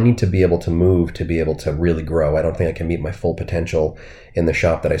like, well, I need to be able to move to be able to really grow. I don't think I can meet my full potential in the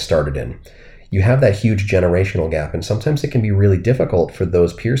shop that I started in. You have that huge generational gap, and sometimes it can be really difficult for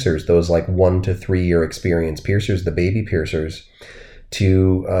those piercers, those like 1 to 3 year experience piercers, the baby piercers,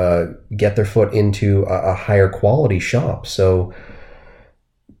 to get their foot into a higher quality shop. So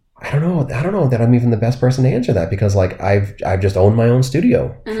I don't know that I'm even the best person to answer that, because like I've just owned my own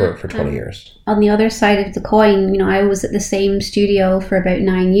studio for 20 years. On the other side of the coin, I was at the same studio for about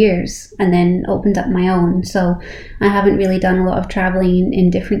 9 years and then opened up my own. So I haven't really done a lot of traveling in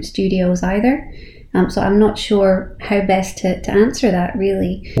different studios either. So I'm not sure how best to answer that,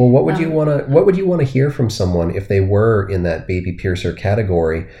 really. Well, what would you want to hear from someone if they were in that baby piercer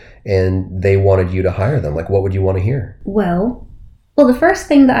category and they wanted you to hire them? Like, what would you want to hear? Well, the first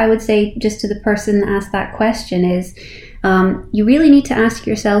thing that I would say just to the person that asked that question is you really need to ask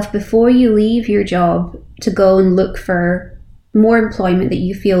yourself before you leave your job to go and look for more employment that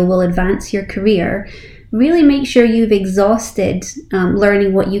you feel will advance your career. Really make sure you've exhausted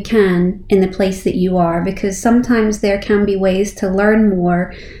learning what you can in the place that you are, because sometimes there can be ways to learn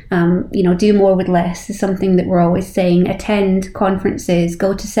more, do more with less is something that we're always saying. Attend conferences,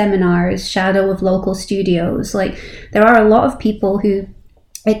 go to seminars, shadow with local studios. Like, there are a lot of people who,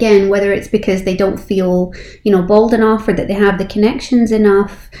 again, whether it's because they don't feel, bold enough or that they have the connections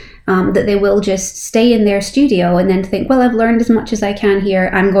enough, that they will just stay in their studio and then think, well, I've learned as much as I can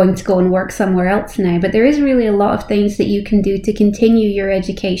here, I'm going to go and work somewhere else now. But there is really a lot of things that you can do to continue your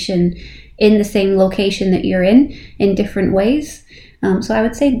education in the same location that you're in different ways. So I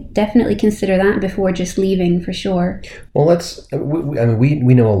would say definitely consider that before just leaving, for sure. Well,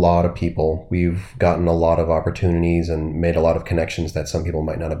 we know a lot of people. We've gotten a lot of opportunities and made a lot of connections that some people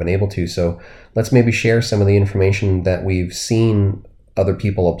might not have been able to. So let's maybe share some of the information that we've seen other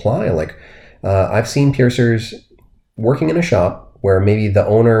people apply. Like, I've seen piercers working in a shop where maybe the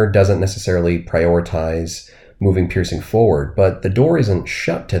owner doesn't necessarily prioritize moving piercing forward, but the door isn't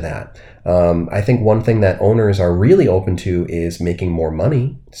shut to that. I think one thing that owners are really open to is making more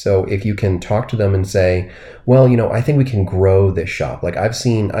money. So if you can talk to them and say, well, I think we can grow this shop. Like, I've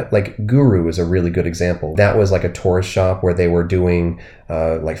seen, like, Guru is a really good example. That was like a tourist shop where they were doing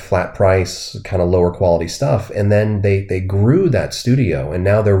like flat price, kind of lower quality stuff. And then they grew that studio, and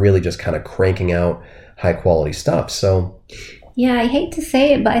now they're really just kind of cranking out high quality stuff. So yeah, I hate to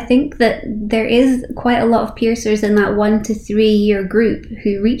say it, but I think that there is quite a lot of piercers in that 1 to 3 year group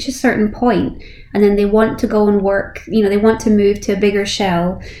who reach a certain point and then they want to go and work, they want to move to a bigger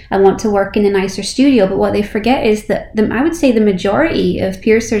shell and want to work in a nicer studio. But what they forget is that I would say the majority of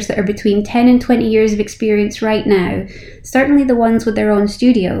piercers that are between 10 and 20 years of experience right now, certainly the ones with their own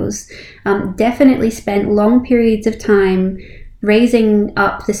studios, definitely spent long periods of time raising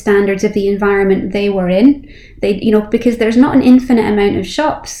up the standards of the environment they were in. Because there's not an infinite amount of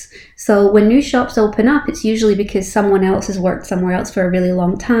shops. So when new shops open up, it's usually because someone else has worked somewhere else for a really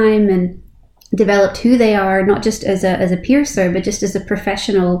long time and developed who they are, not just as a piercer, but just as a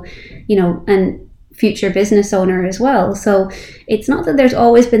professional, and future business owner as well. So it's not that there's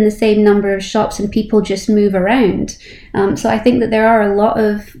always been the same number of shops and people just move around. So I think that there are a lot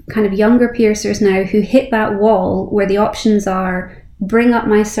of kind of younger piercers now who hit that wall where the options are bring up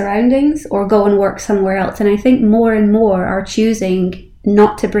my surroundings or go and work somewhere else. And I think more and more are choosing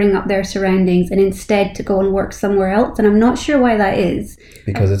not to bring up their surroundings and instead to go and work somewhere else. And I'm not sure why that is.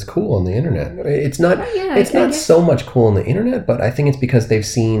 Because it's cool on the internet. It's not it's not so much cool on the internet, but I think it's because they've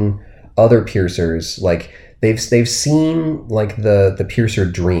seen other piercers, like they've seen like the piercer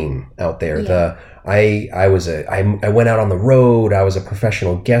dream out there. Yeah. I went out on the road, I was a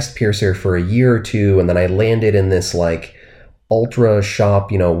professional guest piercer for a year or two, and then I landed in this like ultra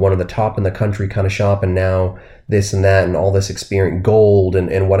shop, one of the top in the country kind of shop, and now this and that and all this experience, gold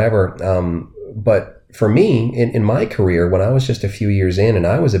and whatever. But for me, in my career, when I was just a few years in and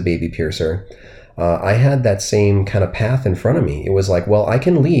I was a baby piercer, I had that same kind of path in front of me. It was like, well, I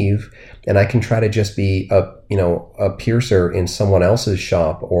can leave and I can try to just be a piercer in someone else's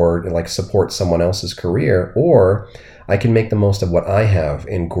shop or like support someone else's career, or I can make the most of what I have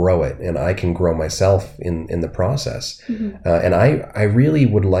and grow it, and I can grow myself in the process. Mm-hmm. And I really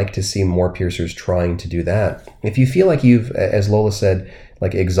would like to see more piercers trying to do that. If you feel like you've, as Lola said,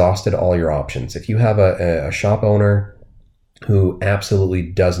 like exhausted all your options, if you have a shop owner who absolutely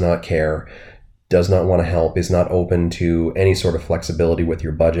does not care, does not want to help, is not open to any sort of flexibility with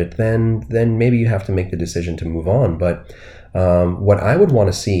your budget, then maybe you have to make the decision to move on. But what I would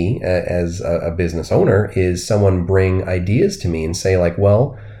want to see as a business owner is someone bring ideas to me and say like,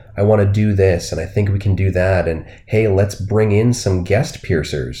 well, I want to do this and I think we can do that. And hey, let's bring in some guest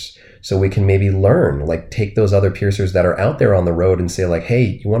piercers so we can maybe learn, like take those other piercers that are out there on the road and say like,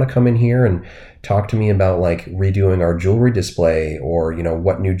 hey, you want to come in here and talk to me about like redoing our jewelry display, or,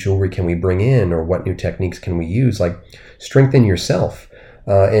 what new jewelry can we bring in, or what new techniques can we use? Like, strengthen yourself.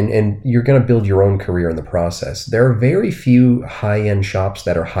 And you're going to build your own career in the process. There are very few high-end shops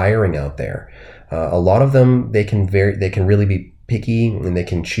that are hiring out there. A lot of them, they can really be picky and they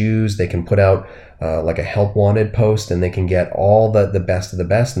can choose. They can put out like a help wanted post, and they can get all the best of the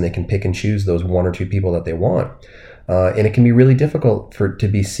best, and they can pick and choose those one or two people that they want. And it can be really difficult to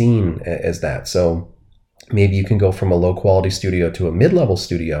be seen as that. So maybe you can go from a low quality studio to a mid-level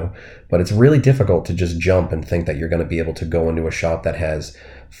studio, but it's really difficult to just jump and think that you're going to be able to go into a shop that has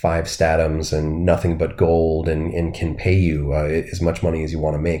 5 statums and nothing but gold and can pay you as much money as you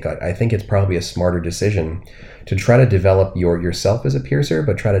want to make. I think it's probably a smarter decision to try to develop yourself as a piercer,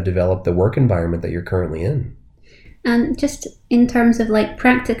 but try to develop the work environment that you're currently in. And just in terms of like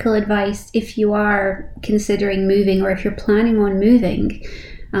practical advice, if you are considering moving or if you're planning on moving,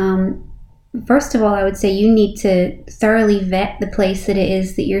 first of all, I would say you need to thoroughly vet the place that it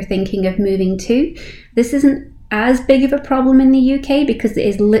is that you're thinking of moving to. This isn't as big of a problem in the UK because it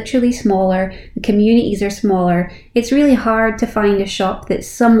is literally smaller, the communities are smaller. It's really hard to find a shop that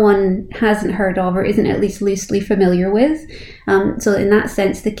someone hasn't heard of or isn't at least loosely familiar with. So in that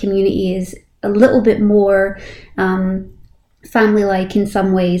sense, the community is a little bit more family-like in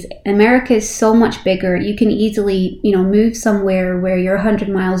some ways. America is so much bigger. You can easily, move somewhere where you're 100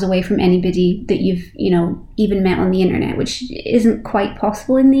 miles away from anybody that you've, even met on the internet, which isn't quite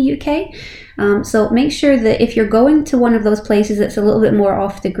possible in the UK. So make sure that if you're going to one of those places that's a little bit more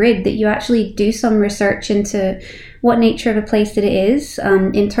off the grid, that you actually do some research into what nature of a place that it is,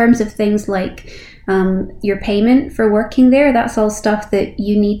 in terms of things like your payment for working there. That's all stuff that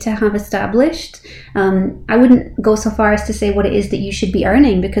you need to have established. I wouldn't go so far as to say what it is that you should be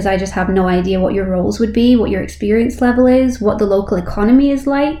earning, because I just have no idea what your roles would be, what your experience level is, what the local economy is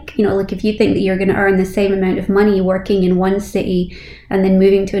like. Like if you think that you're going to earn the same amount of money working in one city and then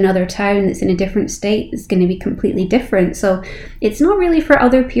moving to another town that's in a different state, it's going to be completely different. So it's not really for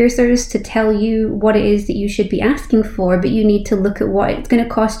other piercers to tell you what it is that you should be asking for, but you need to look at what it's going to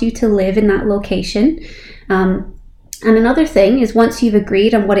cost you to live in that location. And another thing is, once you've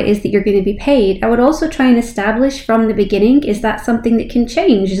agreed on what it is that you're going to be paid, I would also try and establish from the beginning, is that something that can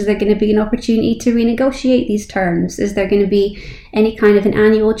change? Is there going to be an opportunity to renegotiate these terms? Is there going to be any kind of an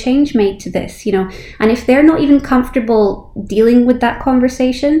annual change made to this? And if they're not even comfortable dealing with that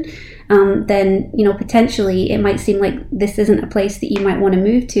conversation, then, potentially it might seem like this isn't a place that you might want to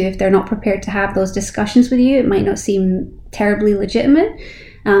move to. If they're not prepared to have those discussions with you, it might not seem terribly legitimate.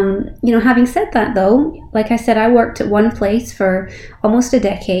 Having said that though, like I said, I worked at one place for almost a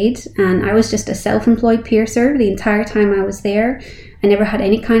decade, and I was just a self-employed piercer the entire time I was there. I never had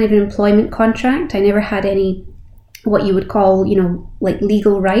any kind of an employment contract. I never had any what you would call, like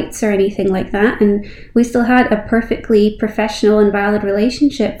legal rights or anything like that. And we still had a perfectly professional and valid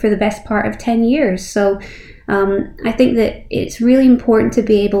relationship for the best part of 10 years. So I think that it's really important to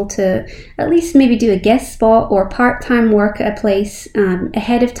be able to at least maybe do a guest spot or part-time work at a place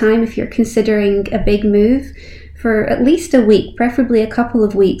ahead of time if you're considering a big move, for at least a week, preferably a couple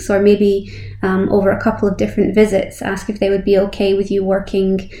of weeks, or maybe over a couple of different visits. Ask if they would be okay with you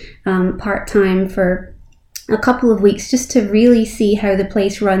working part-time for a couple of weeks, just to really see how the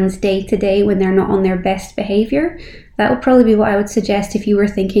place runs day to day when they're not on their best behavior. That would probably be what I would suggest if you were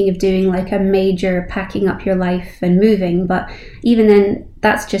thinking of doing like a major packing up your life and moving. But even then,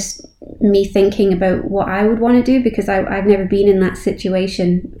 that's just me thinking about what I would want to do, because I've never been in that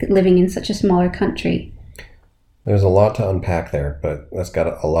situation living in such a smaller country. There's a lot to unpack there, but that's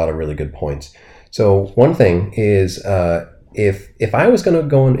got a lot of really good points. So one thing is, if I was going to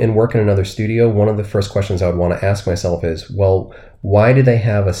go and work in another studio, one of the first questions I would want to ask myself is, well, why do they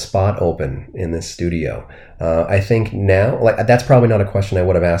have a spot open in this studio? I think now, like, that's probably not a question I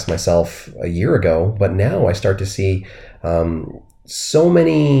would have asked myself a year ago, but now I start to see so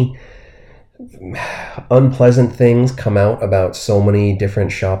many unpleasant things come out about so many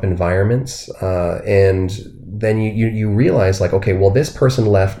different shop environments, and then you realize, like, okay, well, this person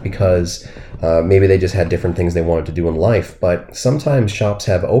left because maybe they just had different things they wanted to do in life. But sometimes shops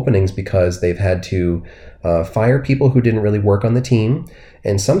have openings because they've had to fire people who didn't really work on the team.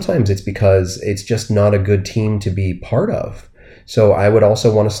 And sometimes it's because it's just not a good team to be part of. So I would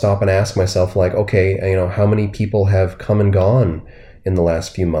also want to stop and ask myself, like, okay, how many people have come and gone in the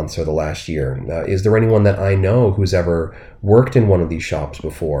last few months or the last year? Is there anyone that I know who's ever worked in one of these shops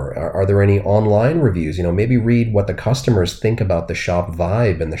before? Are there any online reviews? Maybe read what the customers think about the shop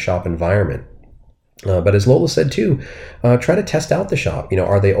vibe and the shop environment. But as Lola said too, try to test out the shop.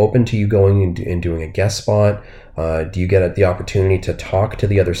 Are they open to you going and doing a guest spot? Do you get the opportunity to talk to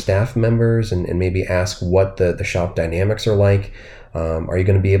the other staff members and maybe ask what the shop dynamics are like? Are you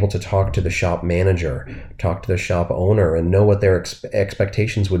going to be able to talk to the shop manager, talk to the shop owner, and know what their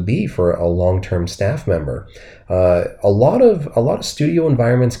expectations would be for a long-term staff member? A lot of studio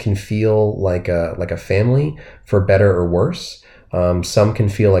environments can feel like a family, for better or worse. Some can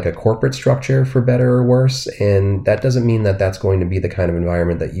feel like a corporate structure, for better or worse, and that doesn't mean that that's going to be the kind of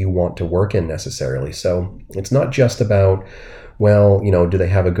environment that you want to work in necessarily. So it's not just about, well, do they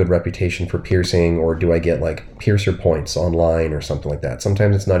have a good reputation for piercing, or do I get like piercer points online or something like that?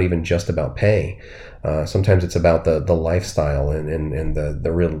 Sometimes it's not even just about pay. Sometimes it's about the lifestyle and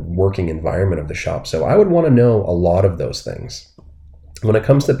the real working environment of the shop. So I would want to know a lot of those things. When it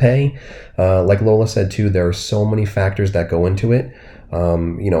comes to pay, like Lola said too, there are so many factors that go into it.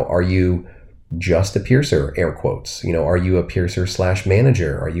 Are you just a piercer, air quotes? Are you a piercer /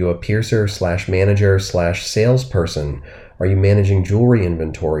 manager? Are you a piercer / manager / salesperson? Are you managing jewelry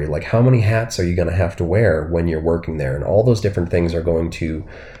inventory? Like, how many hats are you going to have to wear when you're working there? And all those different things are going to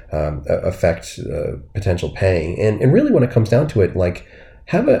affect potential pay. And really, when it comes down to it, like,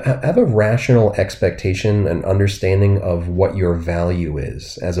 have a rational expectation and understanding of what your value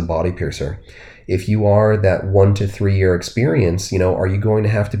is as a body piercer. If you are that 1 to 3 year experience, are you going to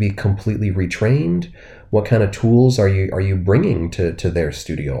have to be completely retrained? What kind of tools are you bringing to their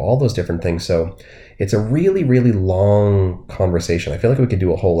studio? All those different things. So it's a really, really long conversation. I feel like we could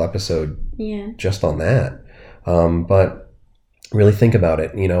do a whole episode just on that. But really think about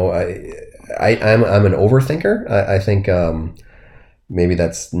it. I'm an overthinker. I think maybe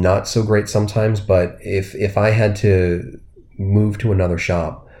that's not so great sometimes, but if I had to move to another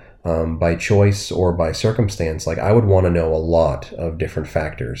shop by choice or by circumstance, like, I would want to know a lot of different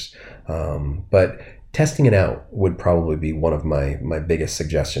factors. But testing it out would probably be one of my biggest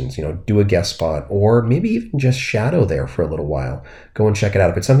suggestions. Do a guest spot, or maybe even just shadow there for a little while. Go and check it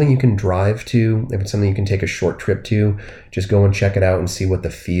out. If it's something you can drive to, if it's something you can take a short trip to, just go and check it out and see what the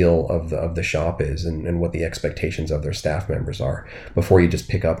feel of the shop is and what the expectations of their staff members are before you just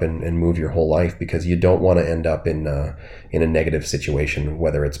pick up and move your whole life, because you don't want to end up in a negative situation,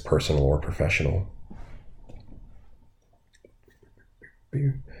 whether it's personal or professional.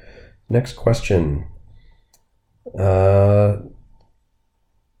 Next question.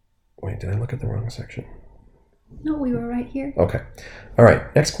 Wait, did I look at the wrong section? No, we were right here. Okay. All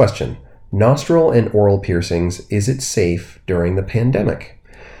right. Next question. Nostril and oral piercings, is it safe during the pandemic?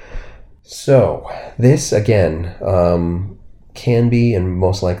 So this, again, can be, and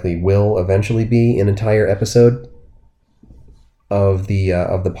most likely will eventually be, an entire episode of the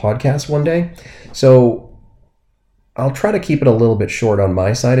podcast one day. So I'll try to keep it a little bit short on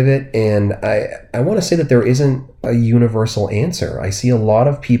my side of it, and I want to say that there isn't a universal answer. I see a lot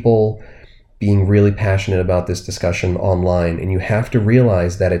of people being really passionate about this discussion online, and you have to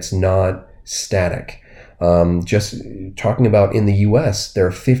realize that it's not static. Just talking about in the US, there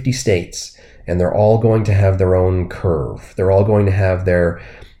are 50 states, and they're all going to have their own curve. They're all going to have their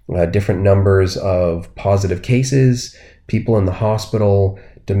different numbers of positive cases, people in the hospital,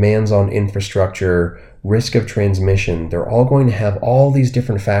 demands on infrastructure, risk of transmission. They're all going to have all these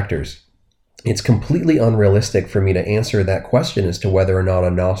different factors. It's completely unrealistic for me to answer that question as to whether or not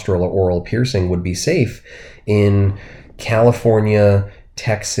a nostril or oral piercing would be safe in California,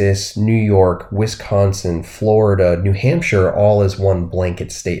 Texas, New York, Wisconsin, Florida, New Hampshire, all as one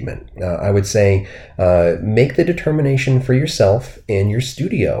blanket statement. I would say make the determination for yourself and your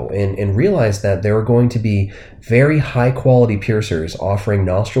studio, and realize that there are going to be very high quality piercers offering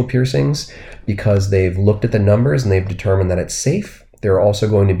nostril piercings because they've looked at the numbers and they've determined that it's safe. There are also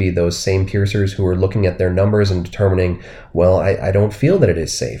going to be those same piercers who are looking at their numbers and determining, well, I don't feel that it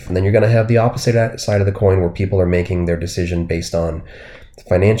is safe. And then you're going to have the opposite side of the coin, where people are making their decision based on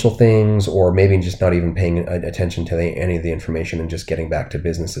financial things, or maybe just not even paying attention to any of the information and just getting back to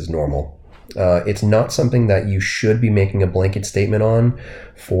business as normal. It's not something that you should be making a blanket statement on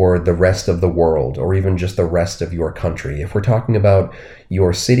for the rest of the world, or even just the rest of your country. If we're talking about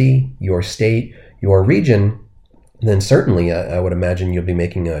your city, your state, your region, then certainly I would imagine you'll be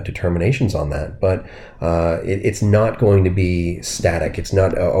making determinations on that. But it's not going to be static. It's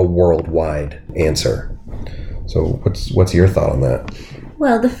not a worldwide answer. So what's your thought on that?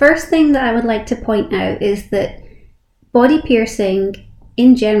 Well, the first thing that I would like to point out is that body piercing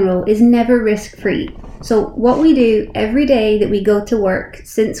in general is never risk-free. So what we do every day that we go to work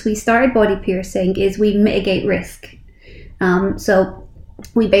since we started body piercing is we mitigate risk. So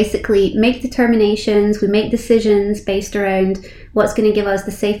we basically make determinations, we make decisions based around what's going to give us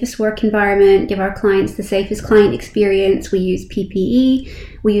the safest work environment, give our clients the safest client experience. We use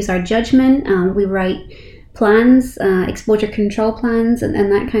PPE, we use our judgment, we write plans, exposure control plans, and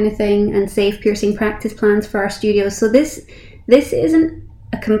that kind of thing, and safe piercing practice plans for our studios. So this isn't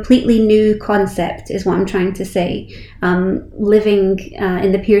a completely new concept, is what I'm trying to say. Living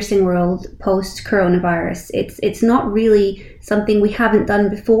in the piercing world post coronavirus, it's not really something we haven't done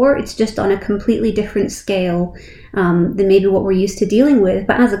before. It's just on a completely different scale, than maybe what we're used to dealing with.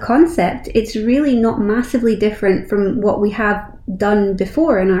 But as a concept, it's really not massively different from what we have done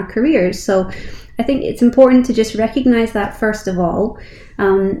before in our careers. So I think it's important to just recognize that first of all.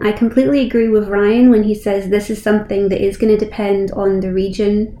 I completely agree with Ryan when he says this is something that is going to depend on the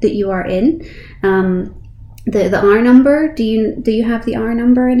region that you are in. The R number, do you have the R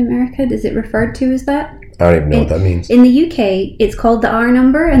number in America? Is it referred to as that? I don't even know what that means. In the UK, it's called the R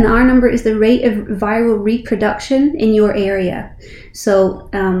number, and the R number is the rate of viral reproduction in your area. So,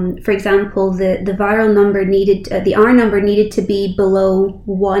 for example, the viral number the R number needed to be below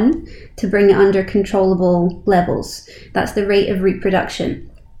 1 to bring it under controllable levels. That's the rate of reproduction.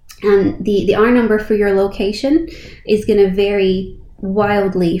 And the R number for your location is going to vary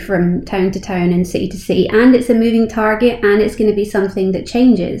wildly from town to town and city to city, and it's a moving target, and it's going to be something that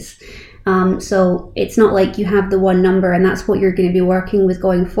changes. So it's not like you have the one number and that's what you're going to be working with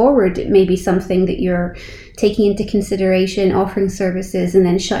going forward. It may be something that you're taking into consideration, offering services and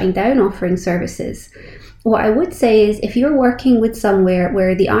then shutting down offering services. What I would say is if you're working with somewhere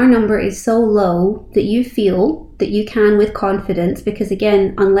where the R number is so low that you feel that you can with confidence, because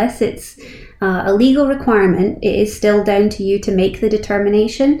again, unless it's a legal requirement, it is still down to you to make the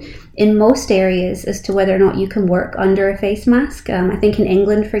determination in most areas as to whether or not you can work under a face mask. I think in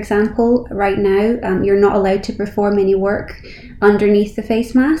England, for example, right now, you're not allowed to perform any work underneath the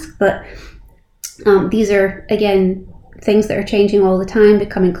face mask. But these are, again, things that are changing all the time,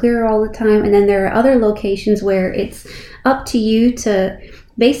 becoming clearer all the time. And then there are other locations where it's up to you to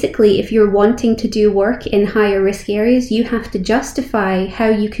basically, if you're wanting to do work in higher risk areas, you have to justify how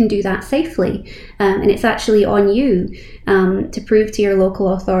you can do that safely. And it's actually on you to prove to your local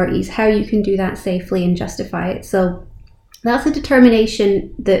authorities how you can do that safely and justify it. So that's a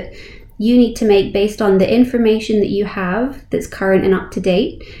determination that you need to make based on the information that you have that's current and up to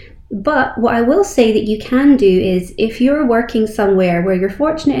date. But what I will say that you can do is if you're working somewhere where you're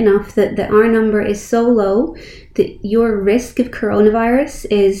fortunate enough that the R number is so low that your risk of coronavirus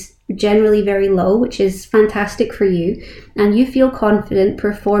is generally very low, which is fantastic for you, and you feel confident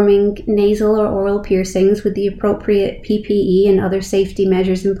performing nasal or oral piercings with the appropriate PPE and other safety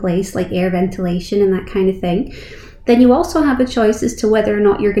measures in place like air ventilation and that kind of thing, then you also have a choice as to whether or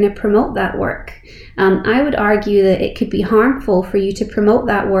not you're going to promote that work. I would argue that it could be harmful for you to promote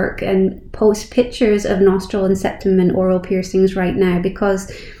that work and post pictures of nostril and septum and oral piercings right now,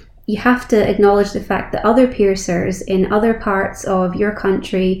 because you have to acknowledge the fact that other piercers in other parts of your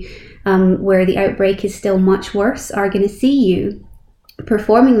country where the outbreak is still much worse are going to see you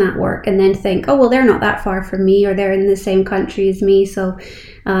performing that work and then think, oh, well, they're not that far from me, or they're in the same country as me, so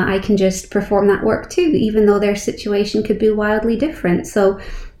I can just perform that work too, even though their situation could be wildly different. So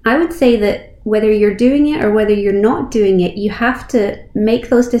I would say that whether you're doing it or whether you're not doing it, you have to make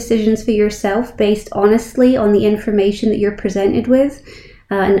those decisions for yourself based honestly on the information that you're presented with,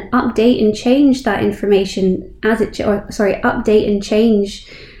 and update and change that information update and change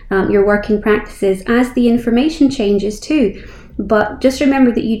your working practices as the information changes too. But just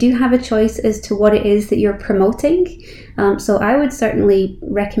remember that you do have a choice as to what it is that you're promoting. So I would certainly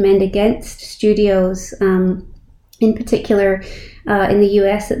recommend against studios, in particular in the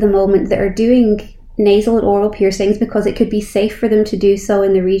US at the moment, that are doing nasal and oral piercings because it could be safe for them to do so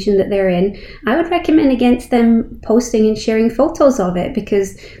in the region that they're in. I would recommend against them posting and sharing photos of it,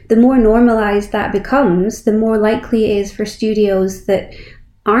 because the more normalized that becomes, the more likely it is for studios that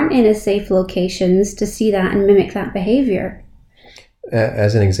aren't in as safe locations to see that and mimic that behavior.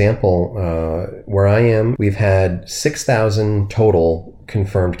 As an example, where I am, we've had 6,000 total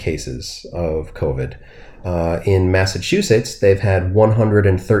confirmed cases of COVID. In Massachusetts, they've had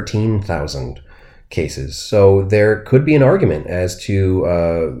 113,000 cases. So there could be an argument as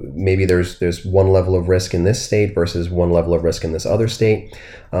to maybe there's one level of risk in this state versus one level of risk in this other state.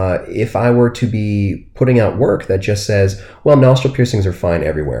 If I were to be putting out work that just says, well, nostril piercings are fine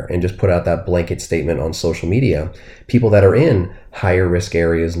everywhere, and just put out that blanket statement on social media, people that are in higher risk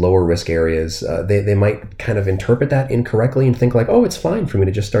areas, lower risk areas, they might kind of interpret that incorrectly and think like, oh, it's fine for me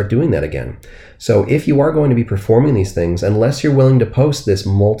to just start doing that again. So if you are going to be performing these things, unless you're willing to post this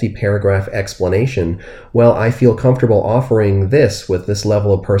multi-paragraph explanation, well, I feel comfortable offering this with this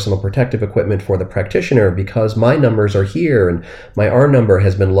level of personal protective equipment for the practitioner because my numbers are here and my R number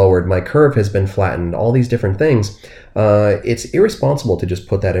has been lowered, my curve has been flattened, all these different things. It's irresponsible to just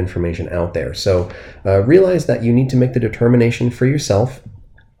put that information out there. So realize that you need to make the determination for yourself.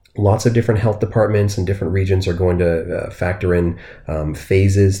 Lots of different health departments and different regions are going to factor in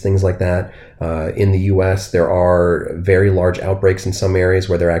phases, things like that. In the US, there are very large outbreaks in some areas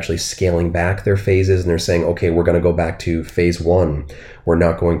where they're actually scaling back their phases, and they're saying, okay, we're going to go back to phase 1. We're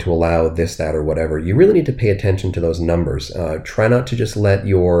not going to allow this, that, or whatever. You really need to pay attention to those numbers. Try not to just let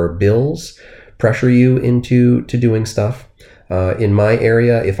your bills pressure you into doing stuff. In my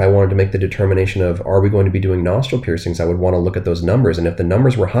area, if I wanted to make the determination of, are we going to be doing nostril piercings, I would want to look at those numbers. And if the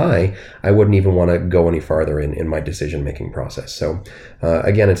numbers were high, I wouldn't even want to go any farther in my decision-making process. So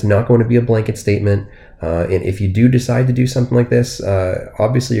again, it's not going to be a blanket statement. And if you do decide to do something like this,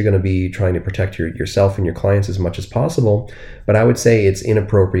 obviously you're going to be trying to protect yourself and your clients as much as possible. But I would say it's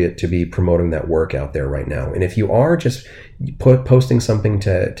inappropriate to be promoting that work out there right now. And if you are just posting something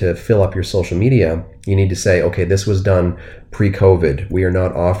to fill up your social media, you need to say, okay, this was done pre-COVID. We are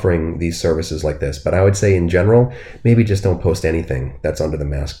not offering these services like this. But I would say in general, maybe just don't post anything that's under the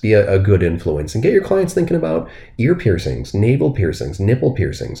mask. Be a good influence and get your clients thinking about ear piercings, navel piercings, nipple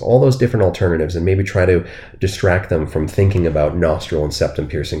piercings, all those different alternatives, and maybe try to distract them from thinking about nostril and septum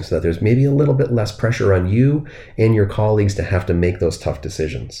piercings so that there's maybe a little bit less pressure on you and your colleagues to have to make those tough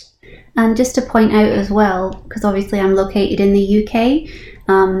decisions. And just to point out as well, because obviously I'm located in the UK,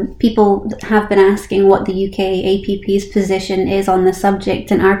 people have been asking what the UK APP's position is on the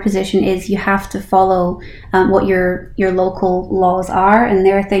subject, and our position is you have to follow what your local laws are, and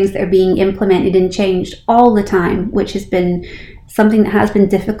there are things that are being implemented and changed all the time, which has been something that has been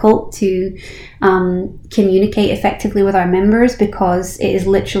difficult to communicate effectively with our members, because it is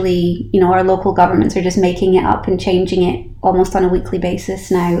literally, our local governments are just making it up and changing it almost on a weekly basis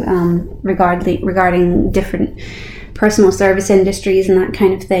now, regarding different personal service industries and that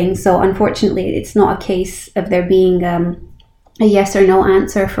kind of thing. So unfortunately, it's not a case of there being a yes or no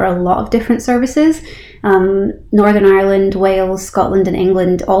answer for a lot of different services. Northern Ireland, Wales, Scotland and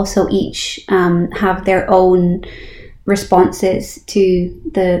England also each have their own responses to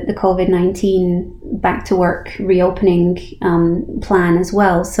the COVID-19 back to work reopening plan as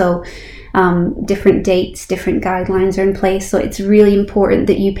well. So different dates, different guidelines are in place. So it's really important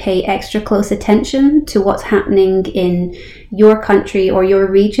that you pay extra close attention to what's happening in your country or your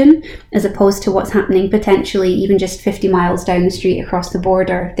region, as opposed to what's happening potentially even just 50 miles down the street across the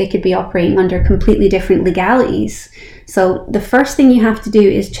border. They could be operating under completely different legalities. So the first thing you have to do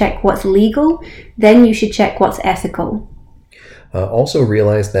is check what's legal, then you should check what's ethical. Also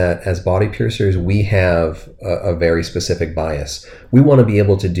realize that as body piercers, we have a very specific bias. We want to be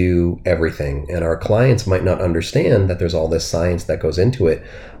able to do everything, and our clients might not understand that there's all this science that goes into it.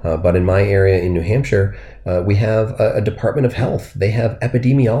 But in my area in New Hampshire, we have a Department of Health. They have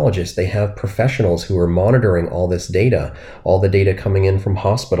epidemiologists. They have professionals who are monitoring all this data, all the data coming in from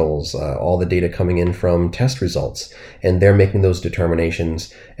hospitals, all the data coming in from test results. And they're making those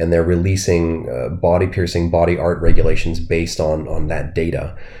determinations, and they're releasing body piercing, body art regulations based on that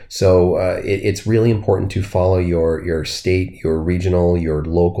data. So it's really important to follow your state, your regional, your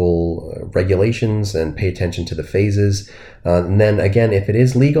local regulations, and pay attention to the phases. And then again, if it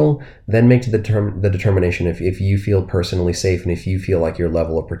is legal, then make the determination if you feel personally safe and if you feel like your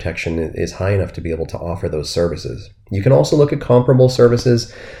level of protection is high enough to be able to offer those services. You can also look at comparable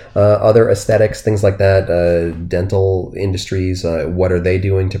services, other aesthetics, things like that, dental industries, what are they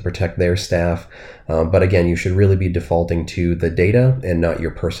doing to protect their staff? But again, you should really be defaulting to the data and not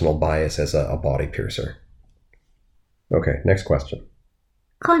your personal bias as a body piercer. Okay, next question.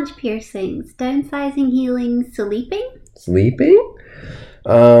 Conch piercings, downsizing, healing, sleeping? Sleeping?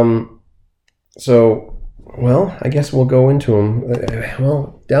 Well, I guess we'll go into them.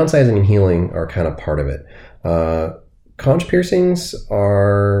 Well, downsizing and healing are kind of part of it. Conch piercings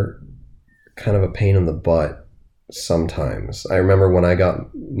are kind of a pain in the butt sometimes. I remember when I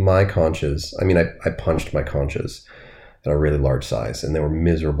got my conches, I punched my conches at a really large size, and they were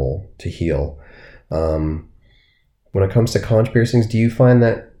miserable to heal. When it comes to conch piercings, do you find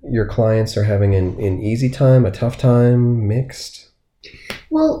that your clients are having an easy time, a tough time, mixed?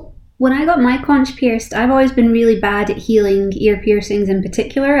 Well, when I got my conch pierced, I've always been really bad at healing ear piercings in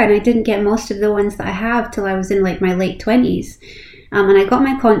particular, and I didn't get most of the ones that I have till I was in my late 20s. And I got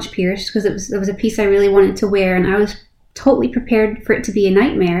my conch pierced because it was a piece I really wanted to wear, and I was totally prepared for it to be a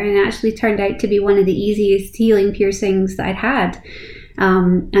nightmare, and it actually turned out to be one of the easiest healing piercings that I'd had.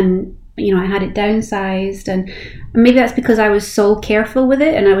 And I had it downsized, and maybe that's because I was so careful with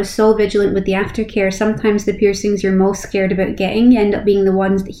it and I was so vigilant with the aftercare. Sometimes the piercings you're most scared about getting end up being the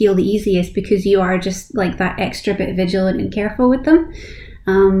ones that heal the easiest because you are just that extra bit vigilant and careful with them.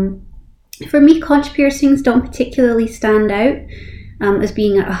 For me, conch piercings don't particularly stand out. as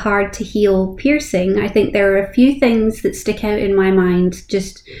being a hard to heal piercing, I think there are a few things that stick out in my mind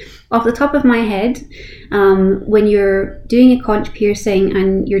just off the top of my head. When you're doing a conch piercing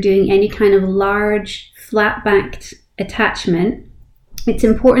and you're doing any kind of large flat-backed attachment, it's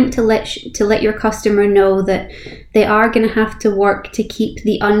important to let your customer know that they are going to have to work to keep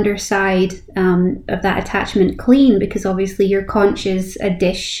the underside of that attachment clean, because obviously your conch is a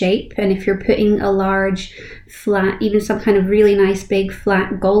dish shape, and if you're putting a large flat, even some kind of really nice big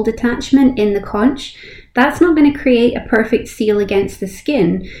flat gold attachment in the conch, that's not going to create a perfect seal against the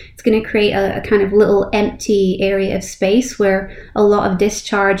skin. It's going to create a kind of little empty area of space where a lot of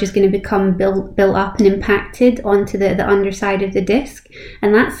discharge is going to become built up and impacted onto the underside of the disc.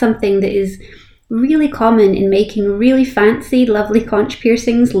 And that's something that is really common in making really fancy, lovely conch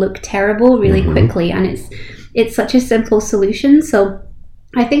piercings look terrible really quickly. And it's such a simple solution. So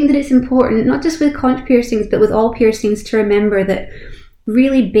I think that it's important, not just with conch piercings, but with all piercings, to remember that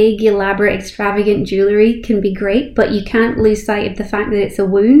really big, elaborate, extravagant jewelry can be great, but you can't lose sight of the fact that it's a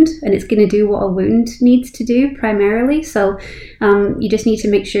wound and it's going to do what a wound needs to do primarily. So you just need to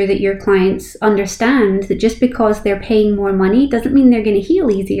make sure that your clients understand that just because they're paying more money doesn't mean they're going to heal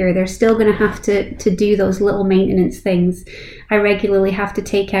easier. They're still going to have to do those little maintenance things. I regularly have to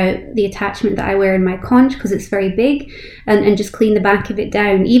take out the attachment that I wear in my conch because it's very big, and just clean the back of it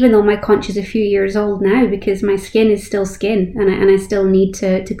down, even though my conch is a few years old now, because my skin is still skin and I still need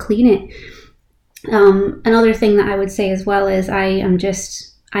to clean it. Another thing that I would say as well is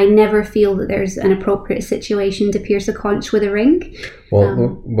I never feel that there's an appropriate situation to pierce a conch with a ring.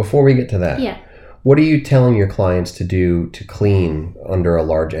 Well, before we get to that, yeah. What are you telling your clients to do to clean under a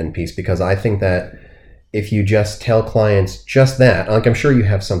large end piece? Because I think that if you just tell clients just that, like I'm sure you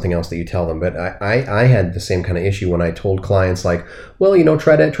have something else that you tell them, but I had the same kind of issue when I told clients like, well,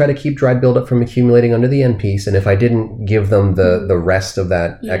 try to keep dried buildup from accumulating under the end piece. And if I didn't give them the rest of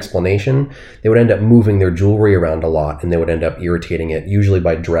that explanation, they would end up moving their jewelry around a lot, and they would end up irritating it, usually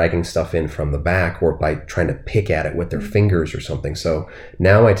by dragging stuff in from the back or by trying to pick at it with their fingers or something. So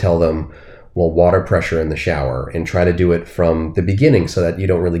now I tell them, well, water pressure in the shower, and try to do it from the beginning so that you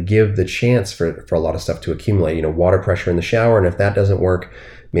don't really give the chance for a lot of stuff to accumulate. Water pressure in the shower, and if that doesn't work,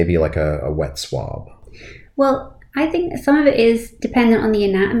 maybe like a wet swab. Well, I think some of it is dependent on the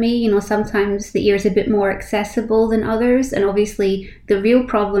anatomy. Sometimes the ear is a bit more accessible than others, and obviously the real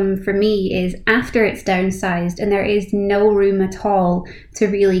problem for me is after it's downsized and there is no room at all to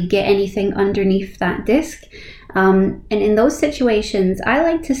really get anything underneath that disc. And in those situations, I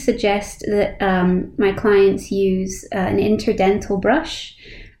like to suggest that my clients use an interdental brush.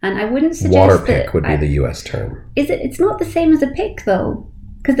 And I wouldn't suggest water pick would be the US term. Is it? It's not the same as a pick, though,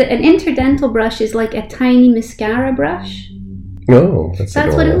 because an interdental brush is like a tiny mascara brush. Oh, that's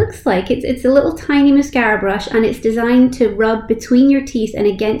what it looks like. It's a little tiny mascara brush, and it's designed to rub between your teeth and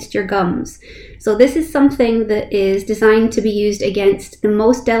against your gums. So this is something that is designed to be used against the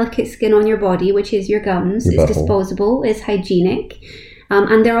most delicate skin on your body, which is your gums. It's disposable, it's hygienic,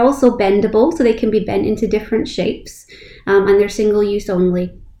 and they're also bendable, so they can be bent into different shapes, and they're single use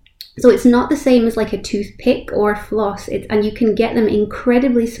only. So it's not the same as like a toothpick or floss, and you can get them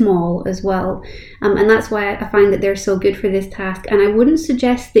incredibly small as well. And that's why I find that they're so good for this task. And I wouldn't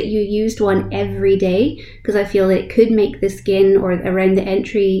suggest that you used one every day, because I feel that it could make the skin or around the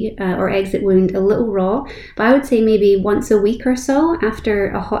entry or exit wound a little raw. But I would say maybe once a week or so after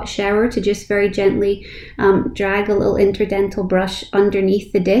a hot shower to just very gently drag a little interdental brush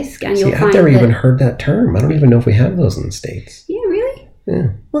underneath the disc. And you'll find I've never even heard that term. I don't even know if we have those in the States. Yeah, really? Yeah.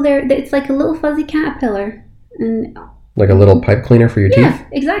 Well, it's like a little fuzzy caterpillar. And like a little pipe cleaner for your teeth? Yeah,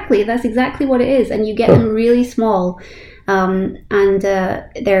 exactly. That's exactly what it is. And you get them really small. And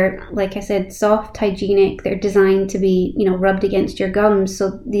they're, like I said, soft, hygienic. They're designed to be, rubbed against your gums.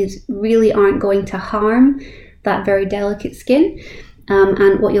 So these really aren't going to harm that very delicate skin.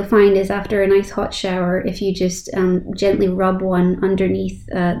 And what you'll find is after a nice hot shower, if you just gently rub one underneath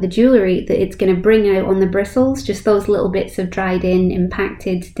the jewelry, that it's going to bring out on the bristles just those little bits of dried in,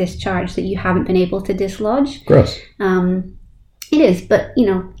 impacted discharge that you haven't been able to dislodge. Gross. It is, but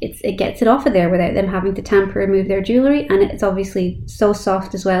it gets it off of there without them having to tamper or move their jewelry, and it's obviously so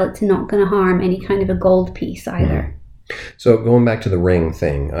soft as well. It's not going to harm any kind of a gold piece either. So going back to the ring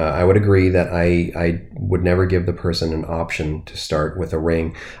thing, I would agree that I would never give the person an option to start with a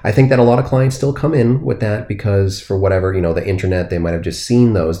ring. I think that a lot of clients still come in with that because for whatever, the internet, they might have just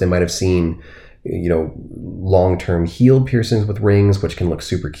seen those. They might have seen, long-term heel piercings with rings, which can look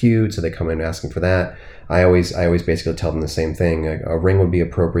super cute. So they come in asking for that. I always basically tell them the same thing. A ring would be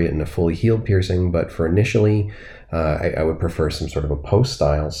appropriate in a fully healed piercing, but for initially, I would prefer some sort of a post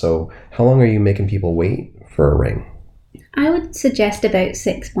style. So how long are you making people wait for a ring? I would suggest about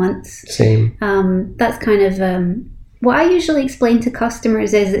 6 months. Same. That's kind of what I usually explain to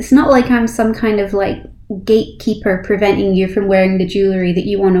customers is it's not like I'm some kind of like gatekeeper preventing you from wearing the jewelry that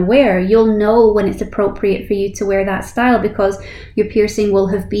you want to wear. You'll know when it's appropriate for you to wear that style because your piercing will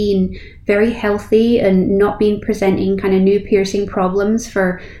have been very healthy and not been presenting kind of new piercing problems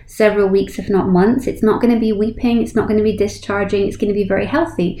for several weeks, if not months. It's not going to be weeping. It's not going to be discharging. It's going to be very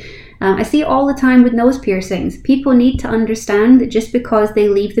healthy. I see it all the time with nose piercings. People need to understand that just because they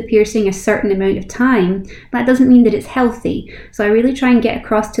leave the piercing a certain amount of time, that doesn't mean that it's healthy. So I really try and get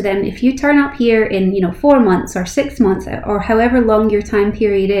across to them, if you turn up here in, 4 months or 6 months or however long your time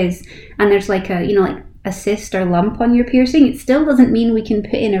period is, and there's like a cyst or lump on your piercing, it still doesn't mean we can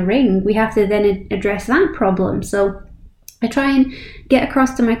put in a ring. We have to then address that problem. So I try and get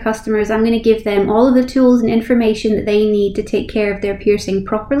across to my customers, I'm going to give them all of the tools and information that they need to take care of their piercing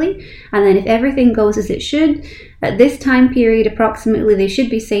properly. And then if everything goes as it should, at this time period approximately, they should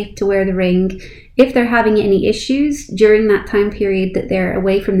be safe to wear the ring. If they're having any issues during that time period that they're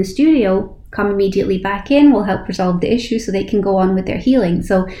away from the studio, come immediately back in. We'll help resolve the issue so they can go on with their healing.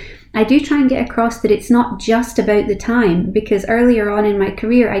 So I do try and get across that it's not just about the time, because earlier on in my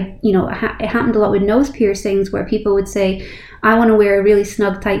career, it happened a lot with nose piercings where people would say, I want to wear a really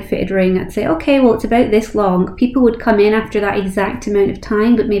snug, tight fitted ring. I'd say, okay, well, it's about this long. People would come in after that exact amount of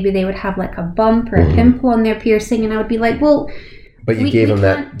time, but maybe they would have like a bump or a pimple on their piercing. And I would be like, well, but you gave them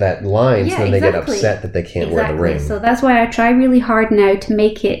that line, so then they get upset that they can't wear the ring. So that's why I try really hard now to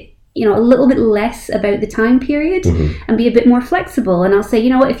make it a little bit less about the time period and be a bit more flexible. And I'll say,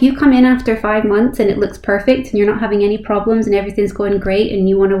 if you come in after 5 months and it looks perfect and you're not having any problems and everything's going great and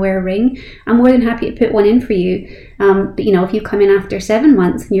you want to wear a ring, I'm more than happy to put one in for you. But if you come in after 7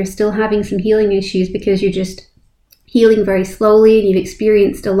 months and you're still having some healing issues because you're just healing very slowly and you've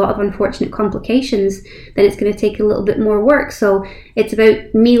experienced a lot of unfortunate complications, then it's going to take a little bit more work. So it's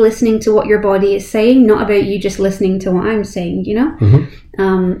about me listening to what your body is saying, not about you just listening to what I'm saying,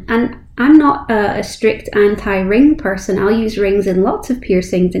 And I'm not a strict anti-ring person. I'll use rings in lots of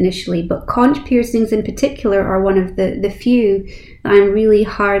piercings initially, but conch piercings in particular are one of the few that I'm really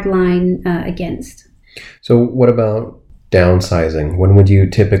hardline against. So what about downsizing? When would you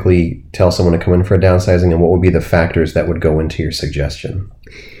typically tell someone to come in for a downsizing, and what would be the factors that would go into your suggestion?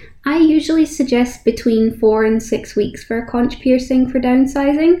 I usually suggest between 4 and 6 weeks for a conch piercing for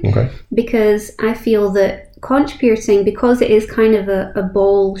downsizing. Okay. Because I feel that conch piercing, because it is kind of a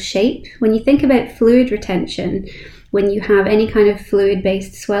bowl shape, when you think about fluid retention, when you have any kind of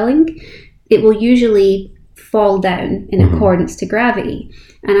fluid-based swelling, it will usually fall down in accordance to gravity.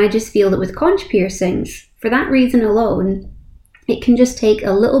 And I just feel that with conch piercings, for that reason alone, it can just take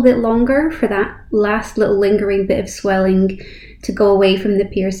a little bit longer for that last little lingering bit of swelling to go away from the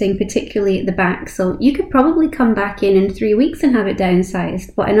piercing, particularly at the back. So you could probably come back in 3 weeks and have it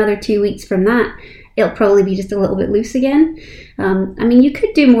downsized, but another 2 weeks from that, it'll probably be just a little bit loose again. You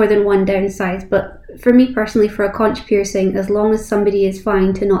could do more than one downsize, but for me personally, for a conch piercing, as long as somebody is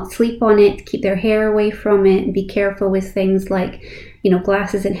fine to not sleep on it, keep their hair away from it, and be careful with things like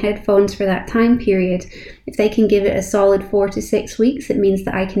glasses and headphones for that time period, if they can give it a solid 4 to 6 weeks, it means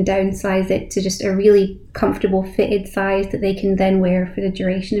that I can downsize it to just a really comfortable fitted size that they can then wear for the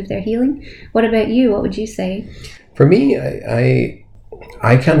duration of their healing. What about you? What would you say? For me,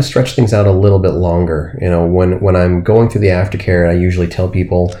 I kind of stretch things out a little bit longer. When I'm going through the aftercare, I usually tell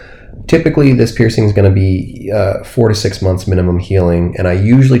people, typically this piercing is going to be 4 to 6 months minimum healing, and I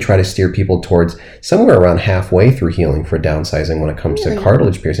usually try to steer people towards somewhere around halfway through healing for downsizing when it comes to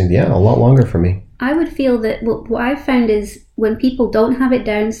cartilage piercing. Yeah, a lot longer for me. I would feel that what I've found is when people don't have it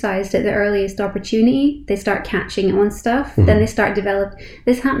downsized at the earliest opportunity, they start catching it on stuff. Then they start developing.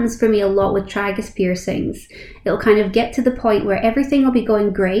 This happens for me a lot with tragus piercings. It'll kind of get to the point where everything will be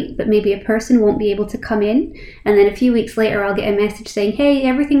going great, but maybe a person won't be able to come in. And then a few weeks later, I'll get a message saying, hey,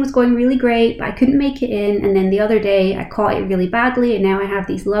 everything was going really great, but I couldn't make it in. And then the other day, I caught it really badly, and now I have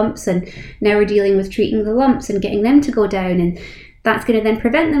these lumps. And now we're dealing with treating the lumps and getting them to go down. And that's going to then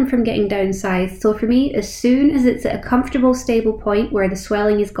prevent them from getting downsized. So for me, as soon as it's at a comfortable, stable point where the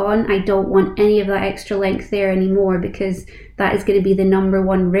swelling is gone, I don't want any of that extra length there anymore, because that is going to be the number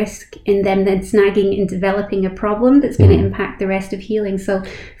one risk in them then snagging and developing a problem that's going to impact the rest of healing. So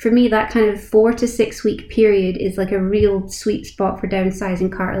for me, that kind of 4 to 6 week period is like a real sweet spot for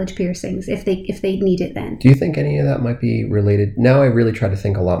downsizing cartilage piercings if they need it then. Do you think any of that might be related? Now I really try to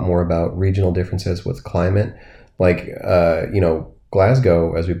think a lot more about regional differences with climate. Like,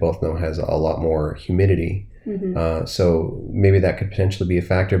 Glasgow, as we both know, has a lot more humidity. So maybe that could potentially be a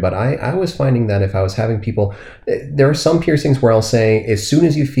factor. But I was finding that if I was having people, there are some piercings where I'll say, as soon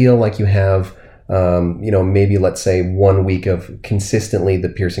as you feel like you have maybe let's say 1 week of consistently the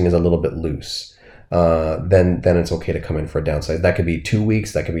piercing is a little bit loose, then it's okay to come in for a downsize. That could be 2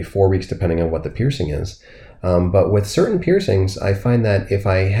 weeks, that could be 4 weeks, depending on what the piercing is. But with certain piercings, I find that if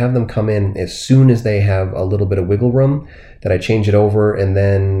I have them come in as soon as they have a little bit of wiggle room, that I change it over, and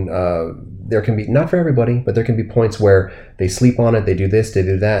then there can be, not for everybody, but there can be points where they sleep on it, they do this, they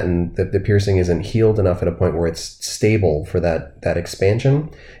do that, and the piercing isn't healed enough at a point where it's stable for that expansion,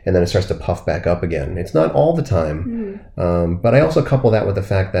 and then it starts to puff back up again. It's not all the time, but I also couple that with the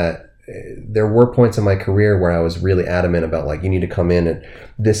fact that there were points in my career where I was really adamant about, like, you need to come in at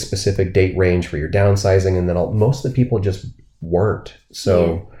this specific date range for your downsizing, and then most of the people just weren't.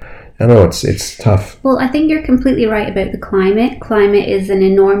 So I don't know, it's tough. Well, I think you're completely right about the climate. Climate is an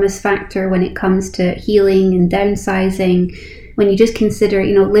enormous factor when it comes to healing and downsizing. When you just consider,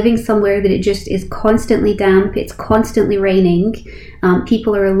 living somewhere that it just is constantly damp, it's constantly raining,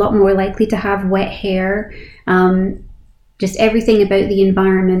 people are a lot more likely to have wet hair. Just everything about the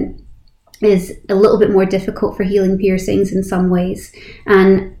environment is a little bit more difficult for healing piercings in some ways.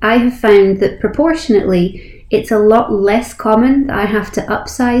 And I have found that proportionately, it's a lot less common that I have to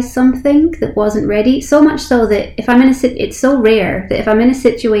upsize something that wasn't ready. So much so that if I'm it's so rare that if I'm in a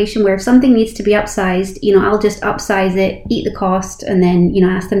situation where if something needs to be upsized, I'll just upsize it, eat the cost, and then,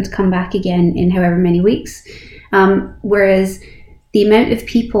 ask them to come back again in however many weeks. Whereas the amount of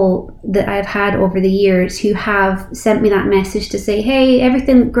people that I've had over the years who have sent me that message to say, hey,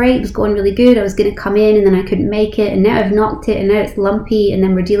 everything looked great, it was going really good, I was going to come in and then I couldn't make it, and now I've knocked it and now it's lumpy, and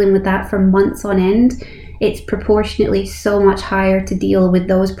then we're dealing with that for months on end. It's proportionately so much higher to deal with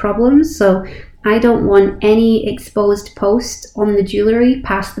those problems. So I don't want any exposed post on the jewellery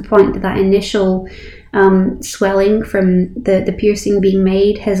past the point that initial swelling from the piercing being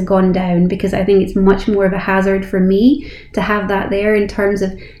made has gone down, because I think it's much more of a hazard for me to have that there in terms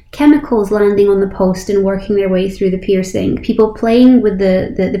of chemicals landing on the post and working their way through the piercing, people playing with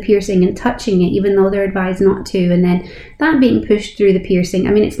the piercing and touching it even though they're advised not to, and then that being pushed through the piercing.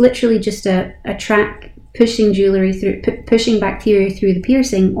 I mean, it's literally just a track pushing jewellery through, pushing bacteria through the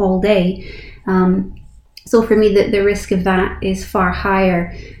piercing all day. So for me, the risk of that is far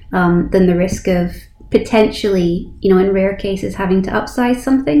higher than the risk of potentially, in rare cases, having to upsize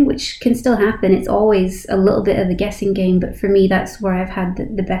something, which can still happen. It's always a little bit of a guessing game, but for me, that's where I've had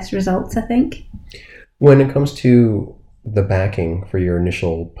the best results, I think. When it comes to the backing for your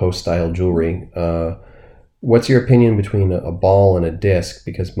initial post-style jewelry, what's your opinion between a ball and a disc?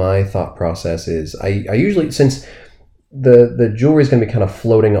 Because my thought process is, I usually, since the jewelry is going to be kind of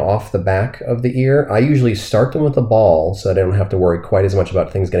floating off the back of the ear, I usually start them with a ball so that I don't have to worry quite as much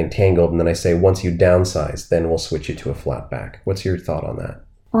about things getting tangled. And then I say, once you downsize, then we'll switch you to a flat back. What's your thought on that?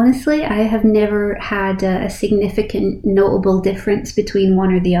 Honestly, I have never had a significant notable difference between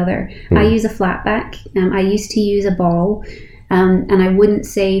one or the other. I use a flat back. I used to use a ball. And I wouldn't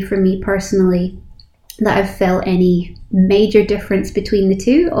say, for me personally, that I've felt any major difference between the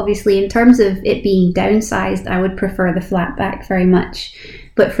two. Obviously, in terms of it being downsized, I would prefer the flat back very much.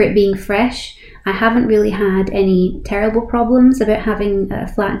 But for it being fresh, I haven't really had any terrible problems about having a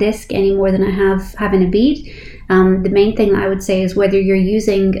flat disc any more than I have having a bead. The main thing that I would say is, whether you're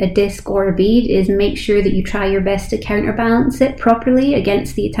using a disc or a bead, is make sure that you try your best to counterbalance it properly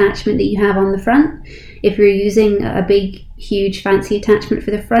against the attachment that you have on the front. If you're using a big, huge, fancy attachment for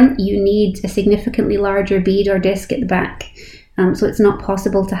the front, you need a significantly larger bead or disc at the back. So it's not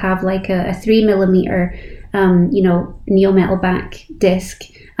possible to have like a 3mm, neometal back disc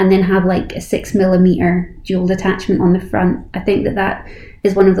and then have like a 6mm jeweled attachment on the front. I think that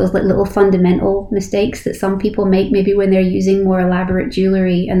is one of those like little fundamental mistakes that some people make, maybe when they're using more elaborate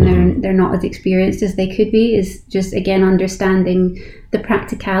jewelry and they're not as experienced as they could be, is just, again, understanding the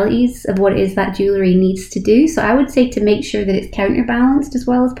practicalities of what it is that jewelry needs to do. So I would say to make sure that it's counterbalanced as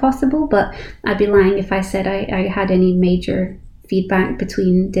well as possible, but I'd be lying if I said I had any major feedback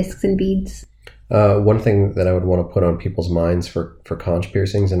between discs and beads. One thing that I would want to put on people's minds for conch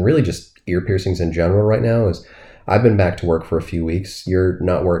piercings, and really just ear piercings in general right now, is I've been back to work for a few weeks. You're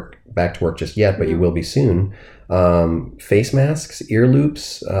not back to work just yet, but you will be soon. Face masks, ear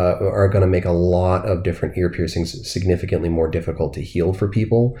loops are going to make a lot of different ear piercings significantly more difficult to heal for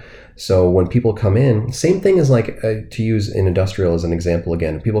people. So when people come in, same thing as like, to use an industrial as an example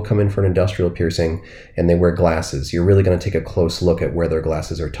again, if people come in for an industrial piercing and they wear glasses, you're really going to take a close look at where their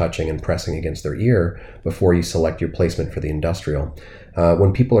glasses are touching and pressing against their ear before you select your placement for the industrial.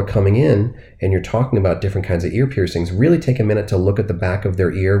 When people are coming in and you're talking about different kinds of ear piercings, really take a minute to look at the back of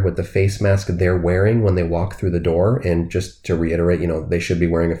their ear with the face mask they're wearing when they walk through the door. And just to reiterate, they should be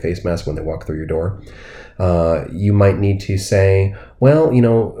wearing a face mask when they walk through your door. You might need to say, well,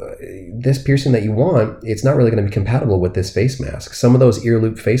 this piercing that you want, it's not really going to be compatible with this face mask. Some of those ear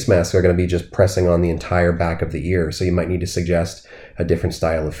loop face masks are going to be just pressing on the entire back of the ear. So you might need to suggest a different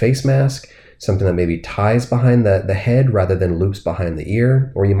style of face mask, something that maybe ties behind the head rather than loops behind the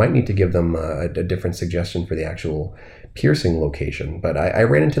ear, or you might need to give them a different suggestion for the actual piercing location. But I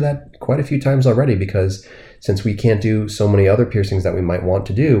ran into that quite a few times already, because since we can't do so many other piercings that we might want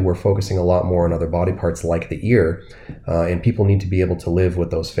to do, we're focusing a lot more on other body parts like the ear, and people need to be able to live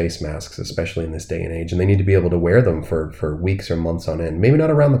with those face masks, especially in this day and age, and they need to be able to wear them for weeks or months on end. Maybe not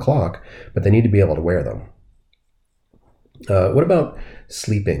around the clock, but they need to be able to wear them. What about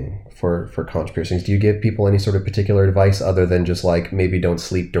sleeping for conch piercings? Do you give people any sort of particular advice other than just like maybe don't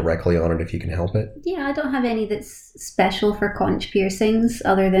sleep directly on it if you can help it? Yeah, I don't have any that's special for conch piercings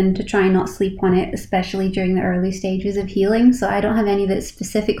other than to try and not sleep on it, especially during the early stages of healing. So I don't have any that's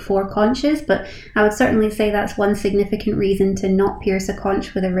specific for conches, but I would certainly say that's one significant reason to not pierce a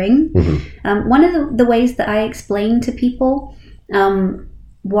conch with a ring. Mm-hmm. One of the ways that I explain to people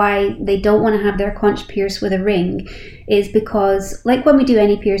why they don't want to have their conch pierced with a ring is because, like when we do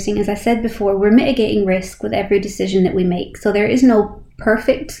any piercing, as I said before, we're mitigating risk with every decision that we make. So there is no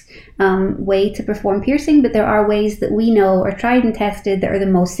perfect way to perform piercing, but there are ways that we know are tried and tested that are the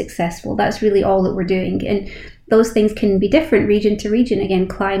most successful. That's really all that we're doing. And those things can be different region to region. Again,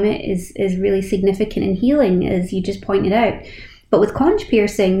 climate is really significant in healing, as you just pointed out. But with conch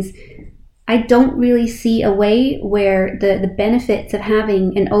piercings, I don't really see a way where the benefits of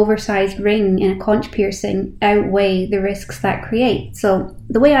having an oversized ring in a conch piercing outweigh the risks that create. So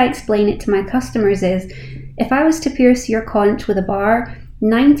the way I explain it to my customers is, if I was to pierce your conch with a bar,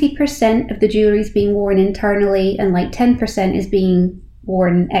 90% of the jewelry is being worn internally and like 10% is being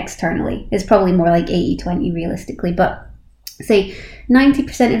worn externally. It's probably more like 80-20 realistically, but say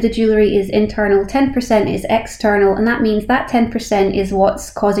 90% of the jewelry is internal, 10% is external, and that means that 10% is what's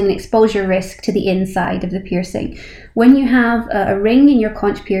causing an exposure risk to the inside of the piercing. When you have a ring in your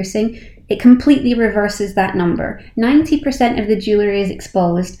conch piercing, it completely reverses that number. 90% of the jewelry is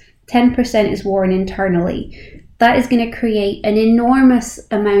exposed, 10% is worn internally. That is going to create an enormous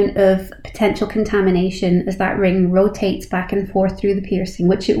amount of potential contamination as that ring rotates back and forth through the piercing,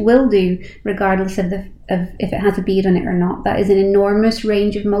 which it will do regardless of if it has a bead on it or not. That is an enormous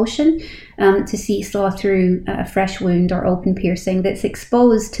range of motion to seesaw through a fresh wound or open piercing that's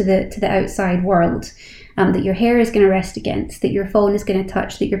exposed to the outside world, that your hair is going to rest against, that your phone is going to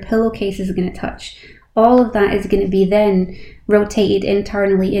touch, that your pillowcase is going to touch. All of that is going to be then rotated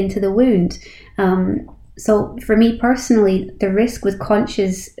internally into the wound. So for me personally, the risk with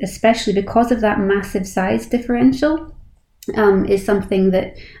conches, especially because of that massive size differential, is something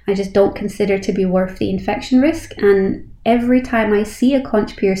that I just don't consider to be worth the infection risk. And every time I see a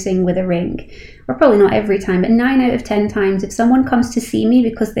conch piercing with a ring, or probably not every time, but 9 out of 10 times, if someone comes to see me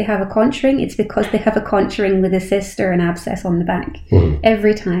because they have a conch ring, it's because they have a conch ring with a cyst or an abscess on the back. Mm-hmm.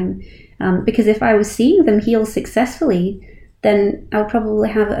 Every time. Because if I was seeing them heal successfully, then I'll probably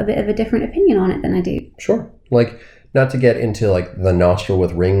have a bit of a different opinion on it than I do. Sure. Like, not to get into like the nostril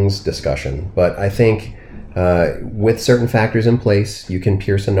with rings discussion, but I think with certain factors in place, you can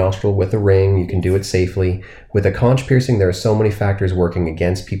pierce a nostril with a ring, you can do it safely. With a conch piercing, there are so many factors working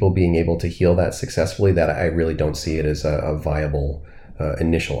against people being able to heal that successfully that I really don't see it as a viable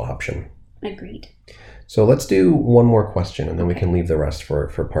initial option. Agreed. So let's do one more question and then we can leave the rest for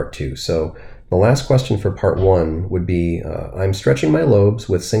part 2. So the last question for part 1 would be, I'm stretching my lobes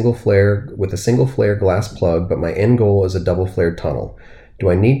with a single flare glass plug, but my end goal is a double flared tunnel. Do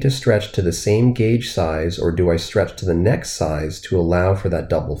I need to stretch to the same gauge size, or do I stretch to the next size to allow for that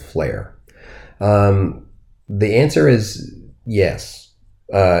double flare? The answer is yes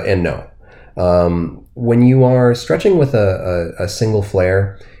and no. When you are stretching with a single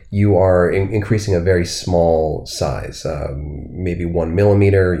flare, you are increasing a very small size, maybe 1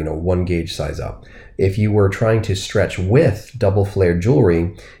 millimeter, 1 gauge size up. If you were trying to stretch with double flared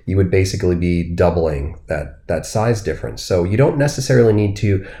jewelry, you would basically be doubling that size difference. So you don't necessarily need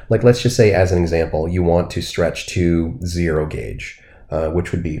to, like, let's just say as an example, you want to stretch to 0 gauge,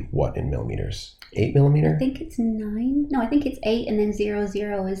 which would be what in millimeters? 8 millimeter? I think it's 9. No, I think it's 8, and then 0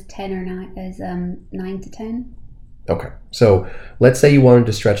 is 10 or 9 is 9 to 10. Okay, so let's say you wanted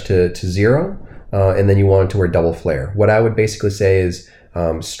to stretch to 0, and then you wanted to wear double flare. What I would basically say is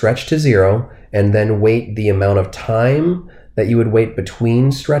stretch to 0, and then wait the amount of time that you would wait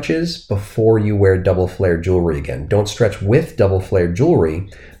between stretches before you wear double flared jewelry again. Don't stretch with double flared jewelry,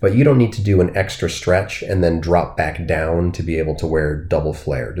 but you don't need to do an extra stretch and then drop back down to be able to wear double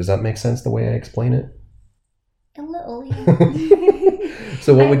flare. Does that make sense the way I explain it? A little, yeah.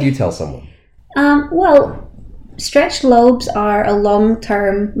 So what would you tell someone? Well, stretched lobes are a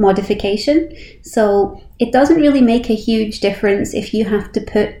long-term modification, so it doesn't really make a huge difference if you have to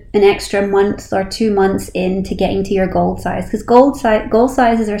put an extra month or 2 months into getting to your goal size, because goal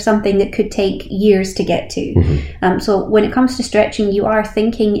sizes are something that could take years to get to. Mm-hmm. So when it comes to stretching, you are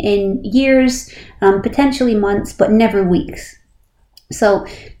thinking in years, potentially months, but never weeks. So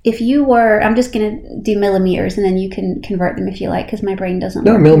if you were, I'm just going to do millimeters and then you can convert them if you like, because my brain doesn't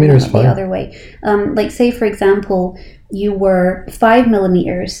work millimeters the fine. other way. Like say, for example, you were 5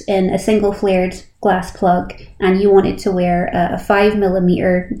 millimeters in a single flared glass plug and you wanted to wear a 5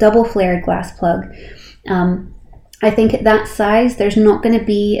 millimeter double flared glass plug. I think at that size, there's not going to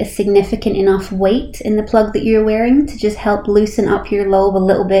be a significant enough weight in the plug that you're wearing to just help loosen up your lobe a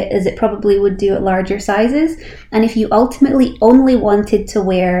little bit, as it probably would do at larger sizes. And if you ultimately only wanted to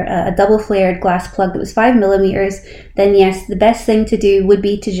wear a double flared glass plug that was 5 millimeters, then yes, the best thing to do would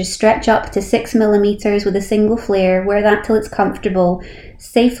be to just stretch up to 6 millimeters with a single flare, wear that till it's comfortable,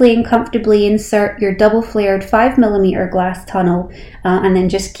 safely and comfortably insert your double flared 5 millimeter glass tunnel, and then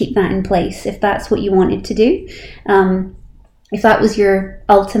just keep that in place if that's what you wanted to do. If that was your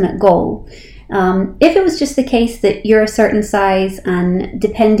ultimate goal. If it was just the case that you're a certain size and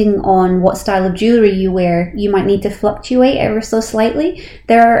depending on what style of jewelry you wear, you might need to fluctuate ever so slightly,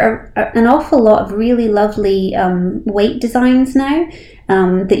 there are an awful lot of really lovely weight designs now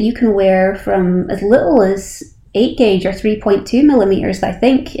that you can wear from as little as 8 gauge or 3.2 millimeters, I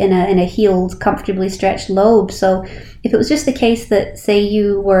think, in a heeled, comfortably stretched lobe. So if it was just the case that, say,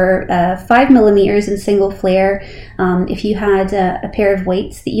 you were 5 millimeters in single flare, if you had a pair of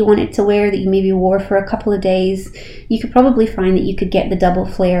weights that you wanted to wear that you maybe wore for a couple of days, you could probably find that you could get the double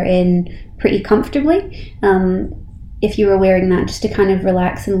flare in pretty comfortably. If you were wearing that, just to kind of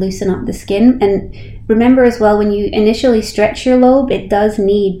relax and loosen up the skin. And remember as well, when you initially stretch your lobe, it does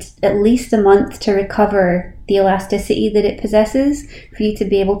need at least a month to recover the elasticity that it possesses for you to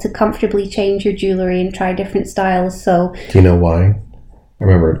be able to comfortably change your jewelry and try different styles. So, do you know why? I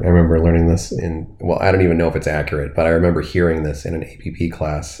remember learning this I don't even know if it's accurate, but I remember hearing this in an APP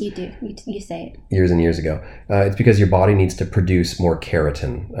class. You do. You say it. Years and years ago. It's because your body needs to produce more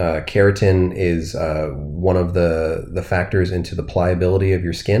keratin. Keratin is one of the factors into the pliability of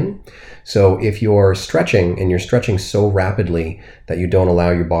your skin. So if you're stretching and you're stretching so rapidly that you don't allow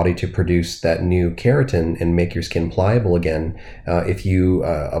your body to produce that new keratin and make your skin pliable again, if you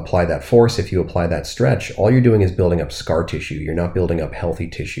apply that force, if you apply that stretch, all you're doing is building up scar tissue. You're not building up healthy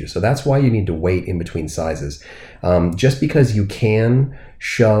tissue. So that's why you need to wait in between sizes. Just because you can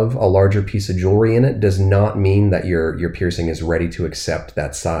shove a larger piece of jewelry in it does not mean that your piercing is ready to accept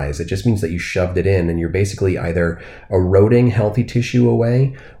that size. It just means that you shoved it in and you're basically either eroding healthy tissue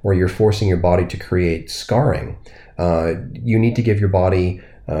away or you're forcing your body to create scarring. You need to give your body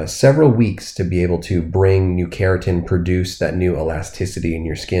several weeks to be able to bring new keratin, produce that new elasticity in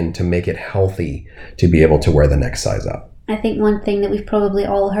your skin to make it healthy to be able to wear the next size up. I think one thing that we've probably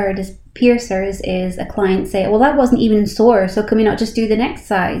all heard as piercers is a client say, well, that wasn't even sore, so can we not just do the next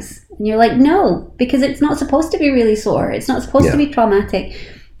size? And you're like, no, because it's not supposed to be really sore. It's not supposed to be traumatic.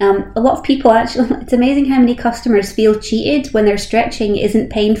 A lot of people actually, it's amazing how many customers feel cheated when their stretching isn't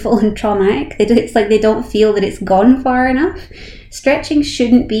painful and traumatic. It's like they don't feel that it's gone far enough. Stretching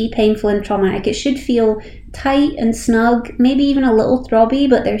shouldn't be painful and traumatic. It should feel tight and snug, maybe even a little throbby,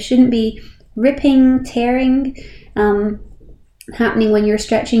 but there shouldn't be ripping, tearing happening when you're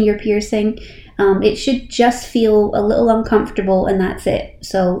stretching your piercing. It should just feel a little uncomfortable and that's it.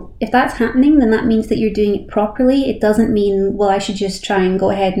 So if that's happening, then that means that you're doing it properly. It doesn't mean, well, I should just try and go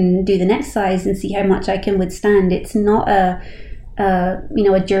ahead and do the next size and see how much I can withstand. It's not a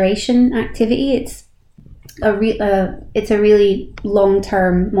duration activity. It's a really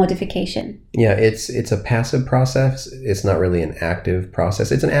long-term modification. Yeah, it's a passive process. It's not really an active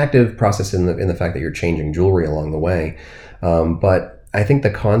process. It's an active process in the fact that you're changing jewelry along the way. But I think the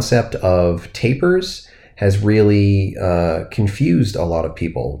concept of tapers has really confused a lot of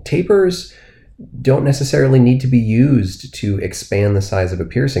people. Tapers don't necessarily need to be used to expand the size of a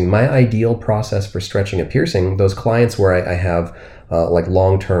piercing. My ideal process for stretching a piercing, those clients where I have like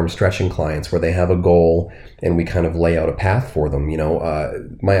long-term stretching clients where they have a goal and we kind of lay out a path for them,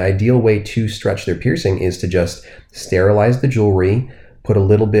 my ideal way to stretch their piercing is to just sterilize the jewelry, put a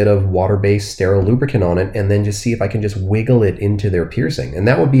little bit of water-based sterile lubricant on it, and then just see if I can just wiggle it into their piercing. And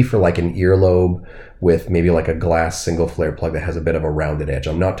that would be for like an earlobe with maybe like a glass single flare plug that has a bit of a rounded edge.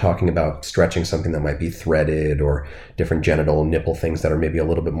 I'm not talking about stretching something that might be threaded or different genital nipple things that are maybe a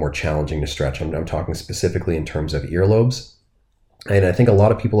little bit more challenging to stretch. I'm talking specifically in terms of earlobes. And I think a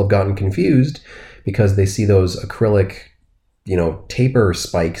lot of people have gotten confused because they see those acrylic, taper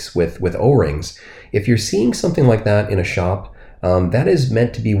spikes with O-rings. If you're seeing something like that in a shop, that is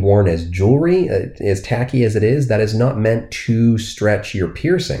meant to be worn as jewelry. As tacky as it is, that is not meant to stretch your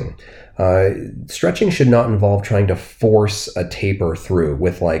piercing. Stretching should not involve trying to force a taper through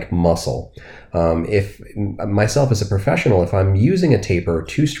with like muscle. If myself as a professional, if I'm using a taper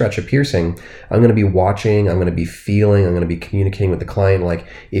to stretch a piercing, I'm going to be watching, I'm going to be feeling, I'm going to be communicating with the client. Like,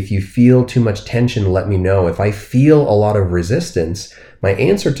 if you feel too much tension, let me know. If I feel a lot of resistance, my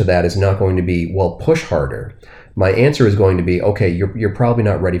answer to that is not going to be, well, push harder. My answer is going to be, okay, you're probably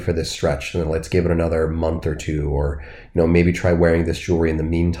not ready for this stretch. And let's give it another month or two, or maybe try wearing this jewelry in the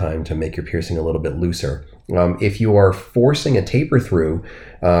meantime to make your piercing a little bit looser. If you are forcing a taper through,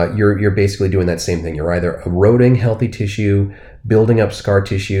 you're basically doing that same thing. You're either eroding healthy tissue, building up scar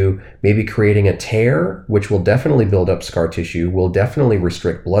tissue, maybe creating a tear, which will definitely build up scar tissue, will definitely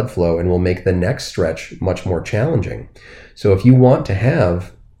restrict blood flow, and will make the next stretch much more challenging. So if you want to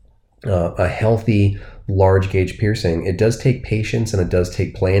have a healthy, large gauge piercing, it does take patience and it does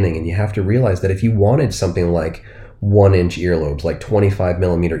take planning. And you have to realize that if you wanted something like 1-inch earlobes, like 25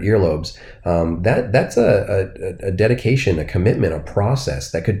 millimeter earlobes, that's a dedication, a commitment, a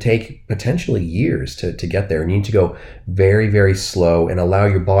process that could take potentially years to get there. And you need to go very, very slow and allow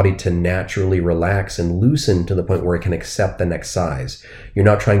your body to naturally relax and loosen to the point where it can accept the next size. You're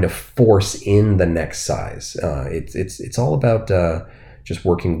not trying to force in the next size. It's all about just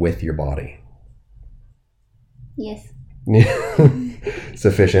working with your body. Yes.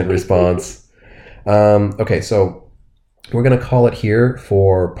 Sufficient response. Okay, so we're going to call it here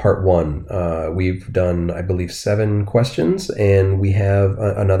for part 1. We've done, I believe, 7 questions, and we have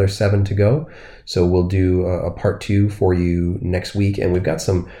another 7 to go. So we'll do a part 2 for you next week. And we've got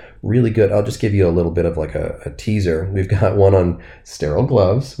some really good, I'll just give you a little bit of like a teaser. We've got one on sterile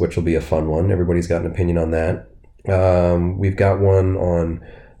gloves, which will be a fun one. Everybody's got an opinion on that. We've got one on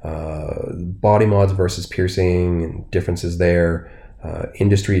body mods versus piercing and differences there,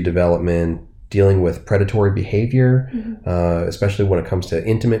 industry development, dealing with predatory behavior, especially when it comes to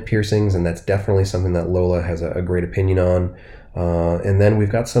intimate piercings, and that's definitely something that Lola has a great opinion on. And then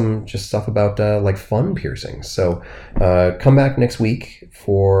we've got some just stuff about like fun piercings. So come back next week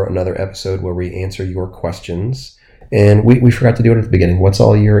for another episode where we answer your questions. And we forgot to do it at the beginning. What's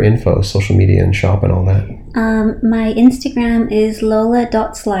all your info, social media and shop and all that? My Instagram is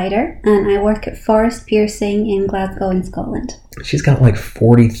lola.slider, and I work at Forest Piercing in Glasgow in Scotland. She's got like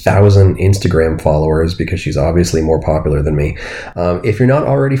 40,000 Instagram followers because she's obviously more popular than me. If you're not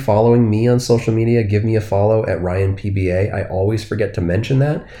already following me on social media, give me a follow at RyanPBA. I always forget to mention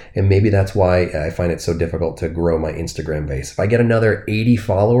that, and maybe that's why I find it so difficult to grow my Instagram base. If I get another 80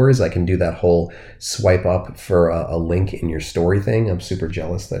 followers, I can do that whole swipe up for a link in your story thing. I'm super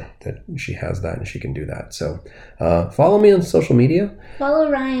jealous that she has that and she can do that. So follow me on social media.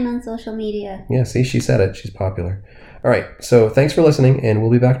 Follow Ryan on social media. Yeah, see, she said it. She's popular. All right, so thanks for listening, and we'll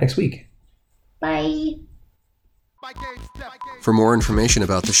be back next week. Bye. For more information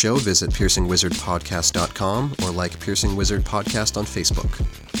about the show, visit piercingwizardpodcast.com or like Piercing Wizard Podcast on Facebook.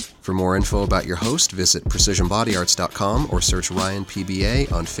 For more info about your host, visit precisionbodyarts.com or search Ryan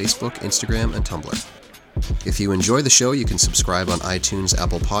PBA on Facebook, Instagram, and Tumblr. If you enjoy the show, you can subscribe on iTunes,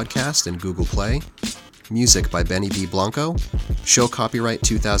 Apple Podcast, and Google Play. Music by Benny B. Blanco. Show copyright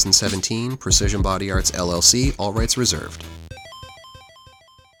 2017, Precision Body Arts LLC, all rights reserved.